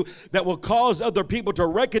with you, that will cause other people to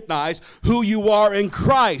recognize who you are in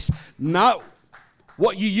Christ. Not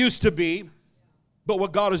what you used to be, but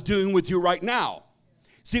what God is doing with you right now.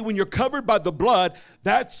 See, when you're covered by the blood,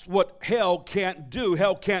 that's what hell can't do.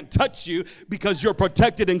 Hell can't touch you because you're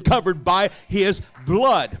protected and covered by his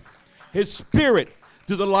blood, his spirit,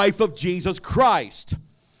 through the life of Jesus Christ.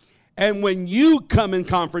 And when you come in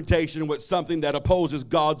confrontation with something that opposes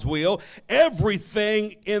God's will,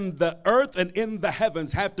 everything in the earth and in the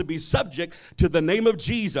heavens have to be subject to the name of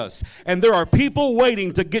Jesus. And there are people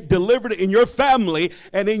waiting to get delivered in your family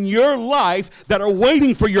and in your life that are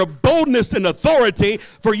waiting for your boldness and authority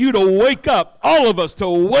for you to wake up, all of us to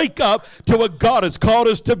wake up to what God has called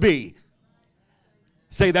us to be.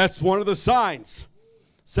 Say, that's one of the signs.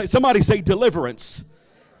 Somebody say deliverance.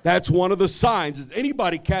 That's one of the signs. Is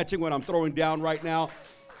anybody catching what I'm throwing down right now?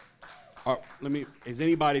 Or is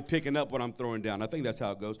anybody picking up what I'm throwing down? I think that's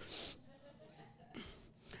how it goes.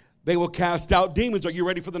 They will cast out demons. Are you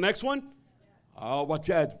ready for the next one? Oh, watch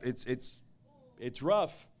that. It's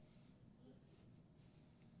rough.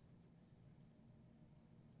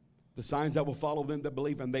 The signs that will follow them that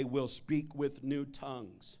believe, and they will speak with new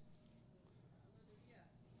tongues.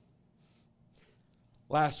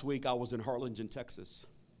 Last week I was in Harlingen, Texas.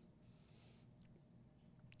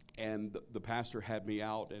 And the pastor had me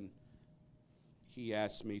out, and he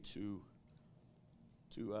asked me to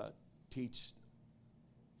teach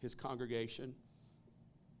his congregation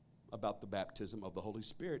about the baptism of the Holy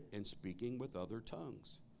Spirit and speaking with other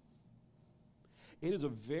tongues. It is a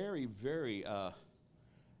very, very,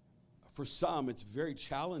 for some, it's very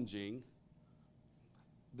challenging.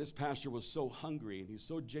 This pastor was so hungry, and he's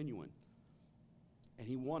so genuine, and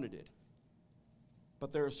he wanted it.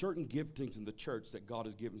 But there are certain giftings in the church that God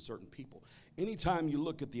has given certain people. Anytime you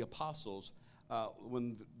look at the apostles,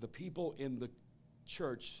 when the people in the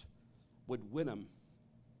church would win them,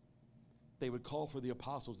 they would call for the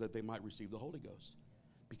apostles that they might receive the Holy Ghost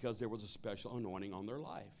because there was a special anointing on their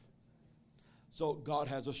life. So God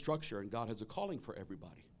has a structure and God has a calling for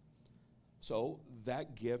everybody. So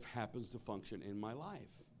that gift happens to function in my life.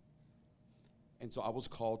 And so I was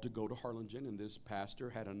called to go to Harlingen, and this pastor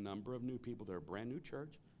had a number of new people. They're a brand new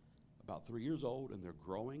church, about 3 years old, and they're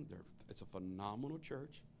growing. It's a phenomenal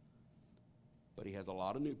church. But he has a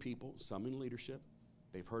lot of new people, some in leadership.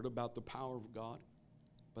 They've heard about the power of God,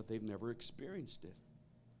 but they've never experienced it.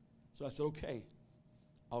 So I said, okay,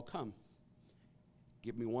 I'll come.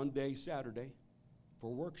 Give me one day, Saturday, for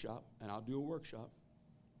a workshop, and I'll do a workshop.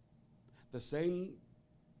 The same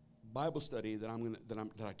Bible study that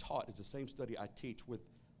I taught is the same study I teach with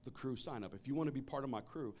the crew sign up. If you want to be part of my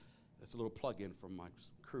crew, that's a little plug-in from my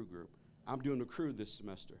crew group. I'm doing a crew this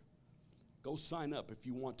semester. Go sign up if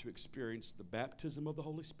you want to experience the baptism of the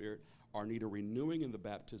Holy Spirit or need a renewing in the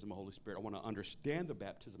baptism of the Holy Spirit. I want to understand the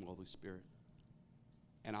baptism of the Holy Spirit,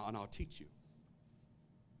 and I'll teach you.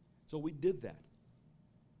 So we did that.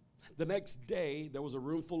 The next day, there was a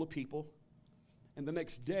room full of people. And the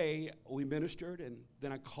next day, we ministered, and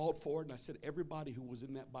then I called forward, and I said, everybody who was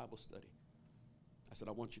in that Bible study, I said,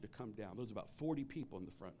 I want you to come down. There was about 40 people in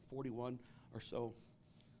the front, 41 or so.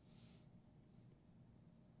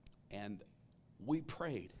 And we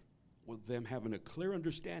prayed with them having a clear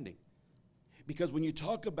understanding. Because when you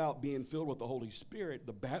talk about being filled with the Holy Spirit,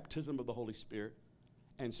 the baptism of the Holy Spirit,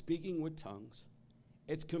 and speaking with tongues,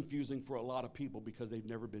 it's confusing for a lot of people because they've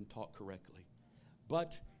never been taught correctly.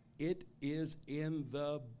 But it is in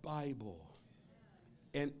the Bible,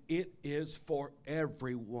 and it is for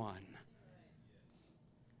everyone.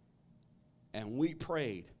 And we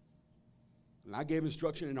prayed, and I gave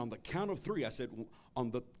instruction, and on the count of three, I said,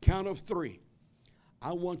 on the count of three,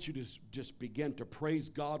 I want you to just begin to praise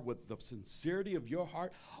God with the sincerity of your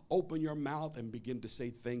heart. Open your mouth and begin to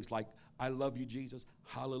say things like, I love you, Jesus,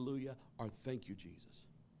 hallelujah, or thank you, Jesus.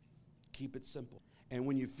 Keep it simple. And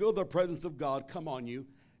when you feel the presence of God come on you,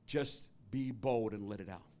 just be bold and let it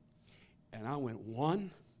out. And I went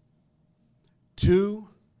 1, 2,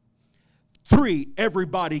 3.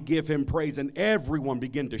 Everybody give him praise, and everyone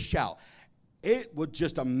began to shout. It was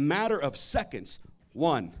just a matter of seconds.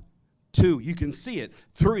 1, 2, you can see it.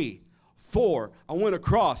 3, 4. I went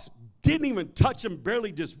across, didn't even touch him,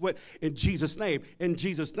 barely just went in Jesus' name. In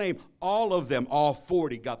Jesus' name, all of them, all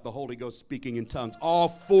 40 got the Holy Ghost speaking in tongues. All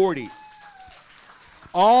 40.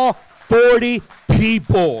 All 40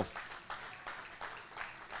 people.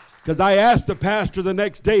 Because I asked the pastor the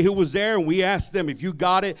next day who was there, and we asked them, if you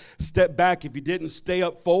got it, step back. If you didn't, stay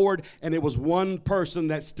up forward. And it was one person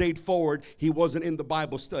that stayed forward. He wasn't in the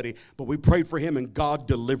Bible study, but we prayed for him, and God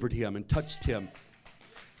delivered him and touched him.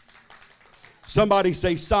 Somebody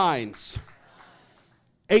say signs.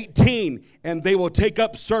 18, and they will take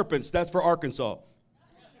up serpents. That's for Arkansas.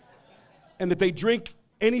 And if they drink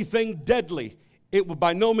anything deadly, it will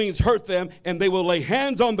by no means hurt them, and they will lay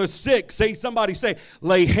hands on the sick. Somebody say,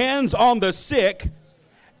 lay hands on the sick,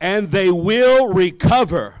 and they will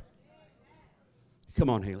recover. Come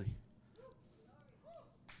on, Haley.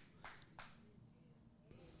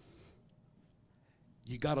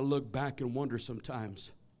 You got to look back and wonder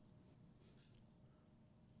sometimes,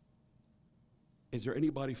 is there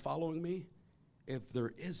anybody following me? If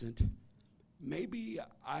there isn't, maybe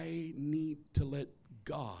I need to let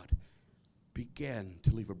God begin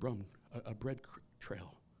to leave a bread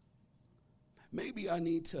trail. Maybe I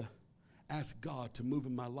need to ask God to move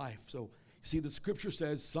in my life. So, see, the scripture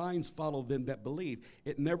says signs follow them that believe.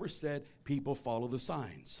 It never said people follow the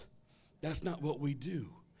signs. That's not what we do.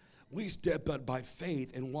 We step out by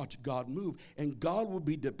faith and watch God move. And God will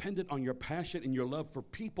be dependent on your passion and your love for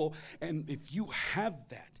people. And if you have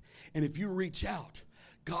that, and if you reach out,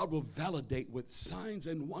 God will validate with signs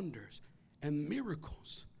and wonders and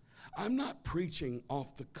miracles. I'm not preaching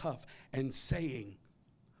off the cuff and saying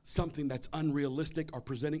something that's unrealistic or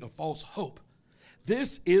presenting a false hope.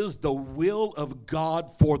 This is the will of God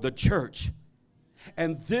for the church.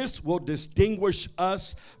 And this will distinguish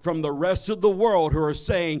us from the rest of the world who are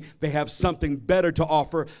saying they have something better to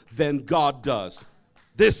offer than God does.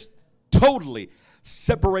 This totally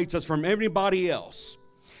separates us from everybody else.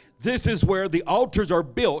 This is where the altars are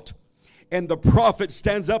built, and the prophet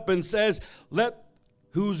stands up and says, let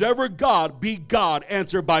who's ever God be God,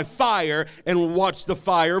 answer by fire, and watch the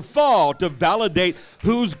fire fall to validate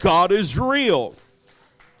whose God is real.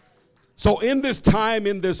 So in this time,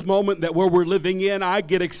 in this moment that where we're living in, I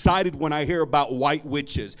get excited when I hear about white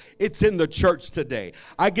witches. It's in the church today.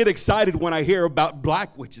 I get excited when I hear about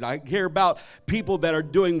black witches. I hear about people that are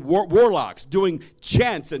doing warlocks, doing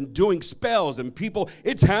chants and doing spells, and people,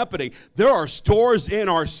 it's happening. There are stores in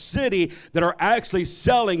our city that are actually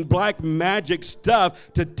selling black magic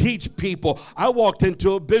stuff to teach people. I walked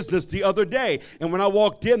into a business the other day, and when I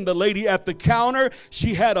walked in, the lady at the counter,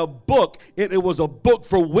 she had a book. It was a book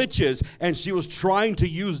for witches. and she was trying to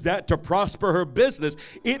use that to prosper her business.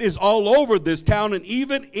 It is all over this town and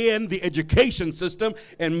even in the education system,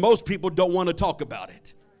 and most people don't want to talk about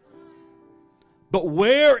it. But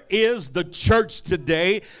where is the church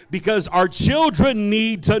today? Because our children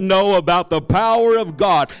need to know about the power of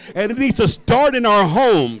God. And it needs to start in our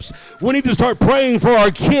homes. We need to start praying for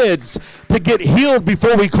our kids to get healed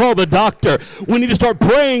before we call the doctor. We need to start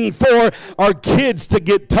praying for our kids to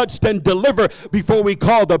get touched and delivered before we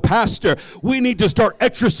call the pastor. We need to start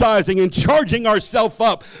exercising and charging ourselves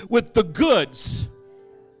up with the goods.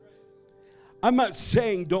 I'm not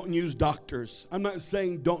saying don't use doctors. I'm not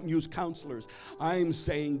saying don't use counselors. I'm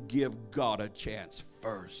saying give God a chance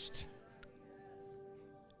first.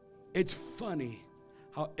 It's funny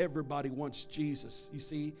how everybody wants Jesus. You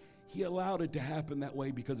see, he allowed it to happen that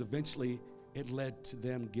way because eventually it led to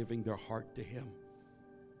them giving their heart to him.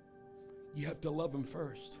 You have to love him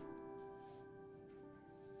first.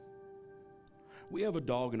 We have a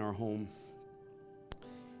dog in our home.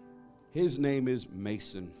 His name is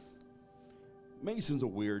Mason. Mason's a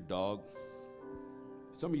weird dog.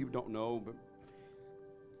 Some of you don't know, but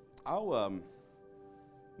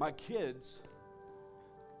my kids,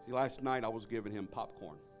 see, last night I was giving him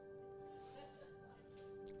popcorn.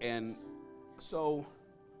 And so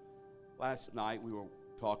last night we were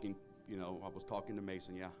talking, I was talking to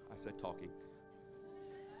Mason. Yeah, I said talking.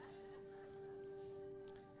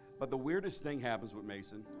 But the weirdest thing happens with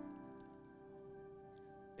Mason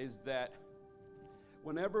is that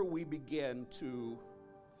whenever we begin to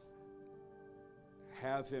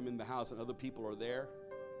have him in the house and other people are there,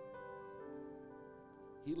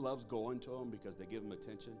 he loves going to them because they give him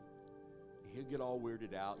attention. He'll get all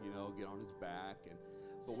weirded out, get on his back.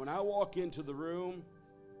 But when I walk into the room,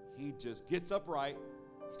 he just gets upright,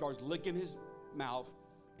 starts licking his mouth,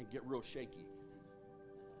 and get real shaky.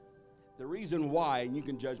 The reason why, and you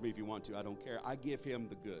can judge me if you want to, I don't care, I give him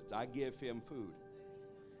the goods. I give him food.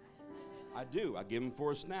 I do. I give him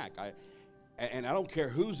for a snack. And I don't care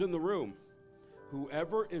who's in the room.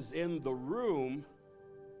 Whoever is in the room,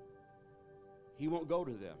 he won't go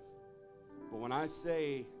to them. But when I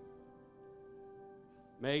say,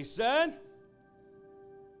 Mason,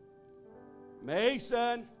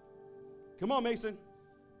 come on, Mason.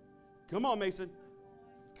 Come on, Mason.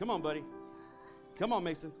 Come on, buddy. Come on,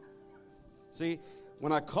 Mason. See,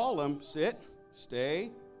 when I call him, sit,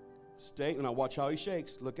 stay, and I watch how he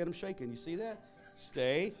shakes. Look at him shaking. You see that?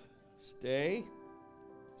 Stay. And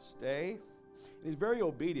he's very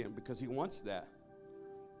obedient because he wants that.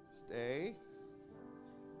 Stay.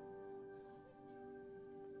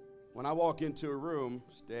 When I walk into a room,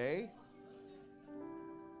 stay.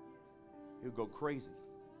 He'll go crazy.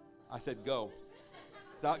 I said, go.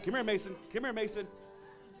 Stop. Come here, Mason. Come here, Mason.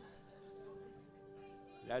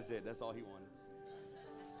 That's it. That's all he wanted.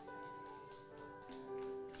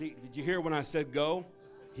 See, did you hear when I said go?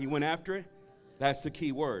 He went after it. That's the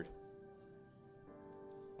key word.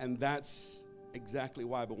 And that's exactly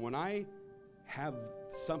why. But when I have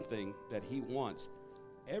something that he wants,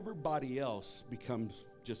 everybody else becomes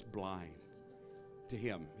just blind to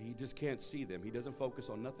him. He just can't see them. He doesn't focus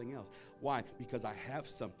on nothing else. Why? Because I have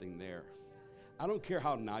something there. I don't care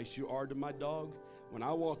how nice you are to my dog. When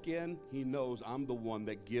I walk in, he knows I'm the one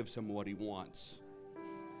that gives him what he wants.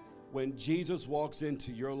 When Jesus walks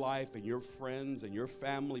into your life and your friends and your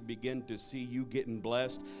family begin to see you getting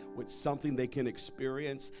blessed with something they can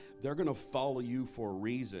experience, they're going to follow you for a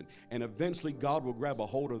reason. And eventually God will grab a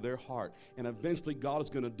hold of their heart. And eventually God is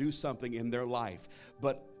going to do something in their life.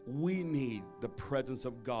 But we need the presence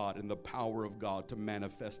of God and the power of God to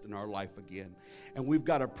manifest in our life again. And we've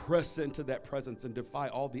got to press into that presence and defy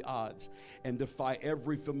all the odds and defy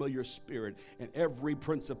every familiar spirit and every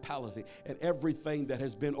principality and everything that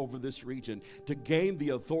has been over this region to gain the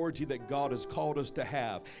authority that God has called us to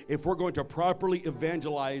have. If we're going to properly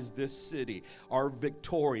evangelize this city, our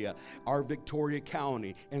Victoria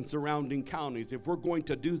County and surrounding counties, if we're going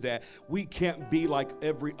to do that, we can't be like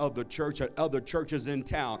every other church and other churches in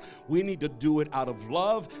town. We need to do it out of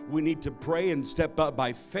love. We need to pray and step up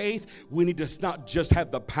by faith. We need to not just have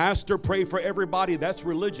the pastor pray for everybody. That's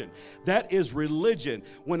religion. That is religion.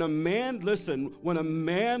 When a man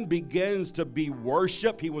begins to be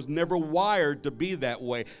worshiped, he was never wired to be that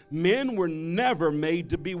way. Men were never made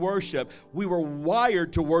to be worshiped. We were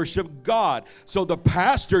wired to worship God. So the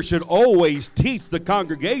pastor should always teach the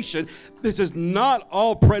congregation, this is not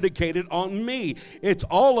all predicated on me. It's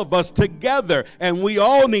all of us together, and we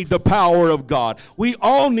all need the power of God. We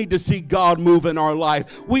all need to see God move in our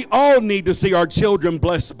life. We all need to see our children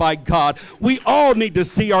blessed by God. We all need to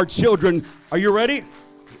see our children. Are you ready?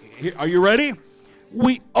 Are you ready?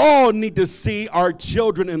 We all need to see our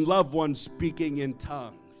children and loved ones speaking in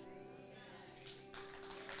tongues.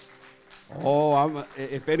 Oh,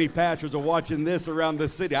 if any pastors are watching this around the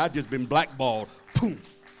city, I've just been blackballed. Boom.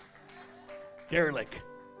 Derelict.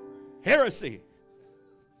 Heresy.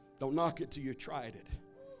 Don't knock it till you tried it.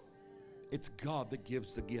 It's God that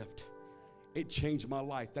gives the gift. It changed my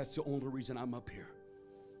life. That's the only reason I'm up here.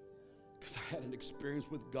 Because I had an experience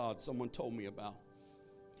with God someone told me about.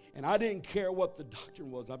 And I didn't care what the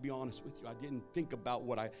doctrine was. I'll be honest with you. I didn't think about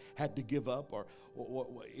what I had to give up or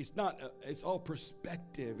what. It's not. It's all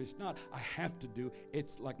perspective. It's not I have to do.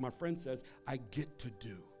 It's like my friend says, I get to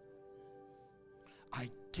do. I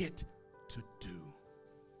get to do.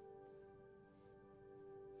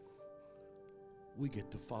 We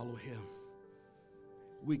get to follow him.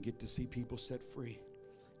 We get to see people set free.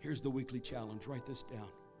 Here's the weekly challenge. Write this down.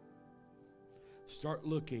 Start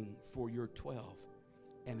looking for your 12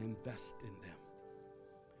 and invest in them.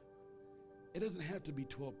 It doesn't have to be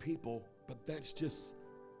 12 people, but that's just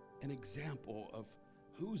an example of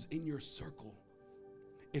who's in your circle.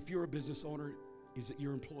 If you're a business owner, is it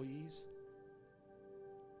your employees?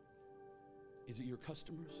 Is it your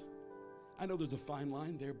customers? I know there's a fine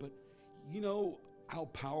line there, but you know how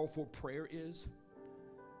powerful prayer is?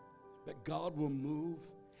 That God will move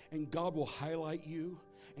and God will highlight you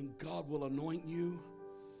and God will anoint you.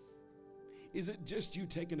 Is it just you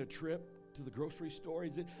taking a trip to the grocery store?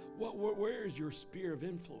 Is it where is your sphere of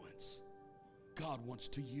influence? God wants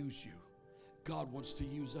to use you. God wants to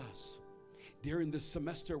use us. During this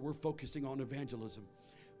semester, we're focusing on evangelism.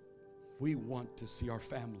 We want to see our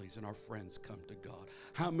families and our friends come to God.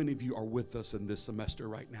 How many of you are with us in this semester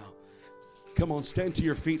right now? Come on, stand to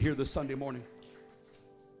your feet here this Sunday morning.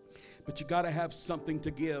 But you got to have something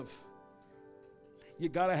to give. You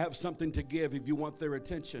got to have something to give if you want their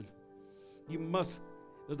attention. You must.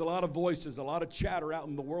 There's a lot of voices, a lot of chatter out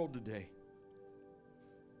in the world today.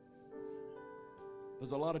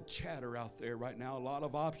 There's a lot of chatter out there right now, a lot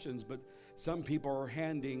of options, but some people are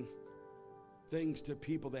handing things to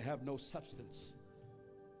people that have no substance.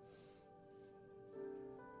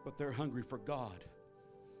 But they're hungry for God.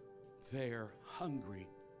 They're hungry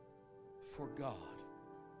for God.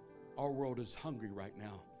 Our world is hungry right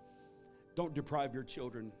now. Don't deprive your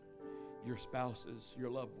children, your spouses, your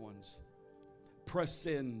loved ones. Press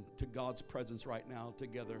in to God's presence right now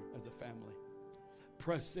together as a family.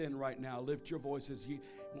 Press in right now. Lift your voices. You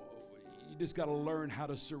just got to learn how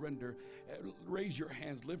to surrender. Raise your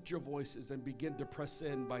hands, lift your voices, and begin to press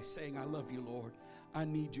in by saying, I love you, Lord. I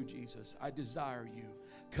need you, Jesus. I desire you.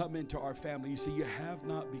 Come into our family. You see, you have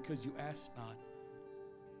not because you ask not.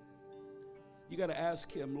 You got to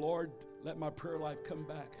ask him, Lord, let my prayer life come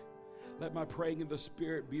back. Let my praying in the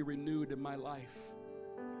Spirit be renewed in my life.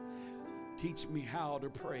 Teach me how to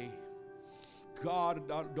pray. God,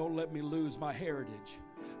 don't let me lose my heritage.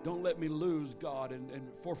 Don't let me lose, God, and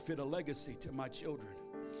forfeit a legacy to my children.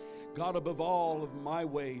 God, above all of my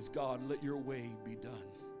ways, God, let your way be done.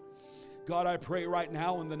 God, I pray right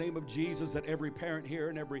now in the name of Jesus that every parent here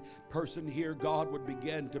and every person here, God, would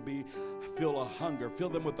begin to feel a hunger. Fill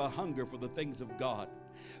them with a hunger for the things of God.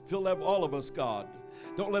 Fill all of us, God.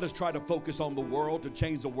 Don't let us try to focus on the world to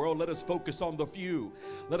change the world. Let us focus on the few.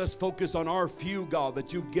 Let us focus on our few, God,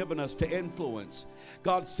 that you've given us to influence.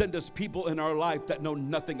 God, send us people in our life that know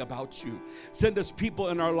nothing about you. Send us people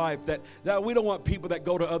in our life that we don't want people that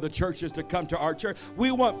go to other churches to come to our church.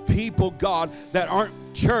 We want people, God, that aren't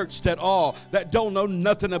churched at all, that don't know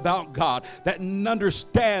nothing about God, that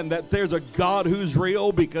understand that there's a God who's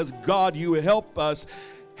real because, God, you help us.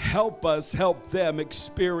 Help us help them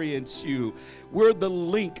experience you. We're the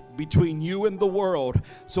link between you and the world.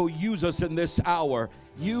 So use us in this hour.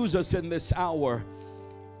 Use us in this hour.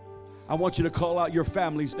 I want you to call out your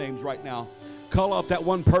family's names right now. Call out that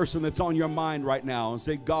one person that's on your mind right now and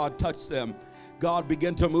say, God, touch them. God,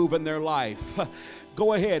 begin to move in their life.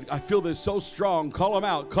 Go ahead. I feel this so strong. Call them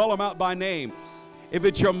out. Call them out by name. If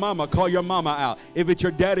it's your mama, call your mama out. If it's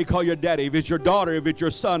your daddy, call your daddy. If it's your daughter, if it's your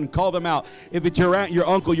son, call them out. If it's your aunt, your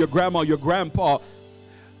uncle, your grandma, your grandpa,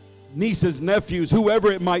 nieces, nephews, whoever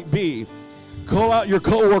it might be, call out your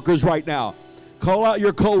co-workers right now. Call out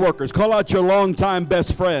your co-workers. Call out your longtime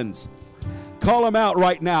best friends. Call them out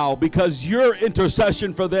right now because your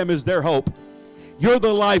intercession for them is their hope. You're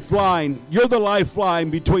the lifeline. You're the lifeline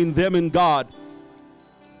between them and God.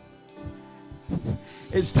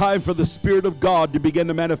 It's time for the Spirit of God to begin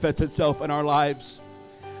to manifest itself in our lives.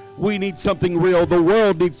 We need something real. The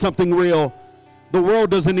world needs something real. The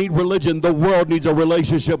world doesn't need religion. The world needs a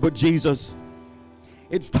relationship with Jesus.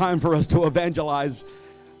 It's time for us to evangelize.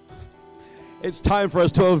 It's time for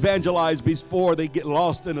us to evangelize before they get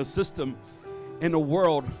lost in a system in the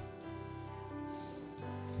world.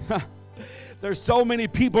 There's so many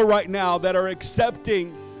people right now that are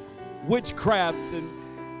accepting witchcraft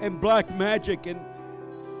and black magic, and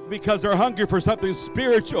because they're hungry for something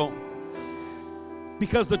spiritual,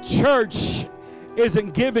 because the church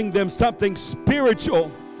isn't giving them something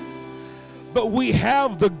spiritual. But we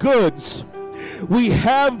have the goods, we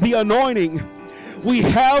have the anointing, we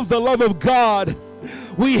have the love of God,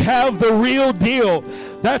 we have the real deal.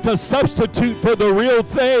 That's a substitute for the real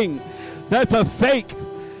thing. That's a fake.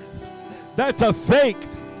 That's a fake.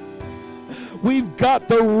 We've got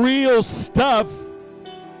the real stuff.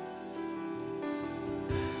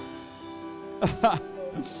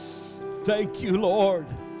 Thank you, Lord.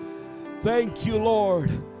 Thank you,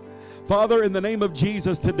 Lord. Father, in the name of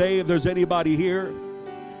Jesus today, if there's anybody here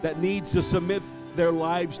that needs to submit their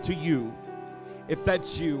lives to you, if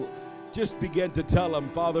that's you, just begin to tell them,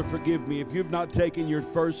 Father, forgive me. If you've not taken your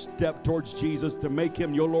first step towards Jesus to make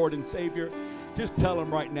him your Lord and Savior, just tell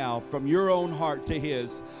him right now, from your own heart to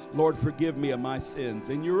his, Lord, forgive me of my sins.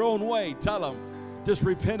 In your own way, tell him, just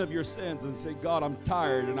repent of your sins and say, God, I'm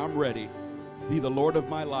tired and I'm ready. Be the Lord of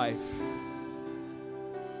my life.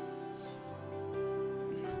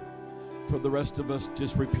 For the rest of us,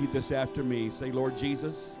 just repeat this after me. Say, Lord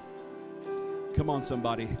Jesus. Come on,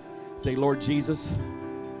 somebody. Say, Lord Jesus,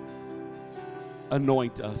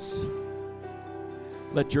 anoint us.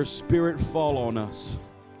 Let your spirit fall on us.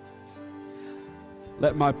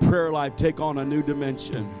 Let my prayer life take on a new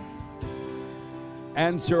dimension.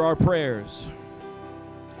 Answer our prayers.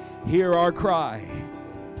 Hear our cry.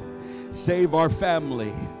 Save our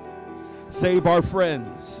family. Save our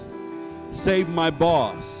friends. Save my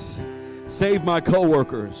boss. Save my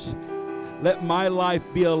coworkers. Let my life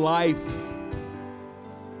be a life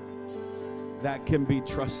that can be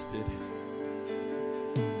trusted.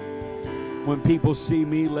 When people see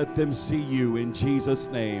me, let them see you, in Jesus'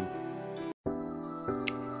 name.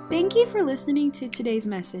 Thank you for listening to today's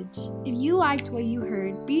message. If you liked what you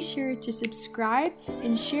heard, be sure to subscribe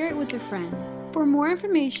and share it with a friend. For more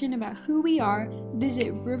information about who we are,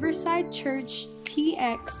 visit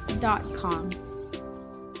riversidechurchtx.com.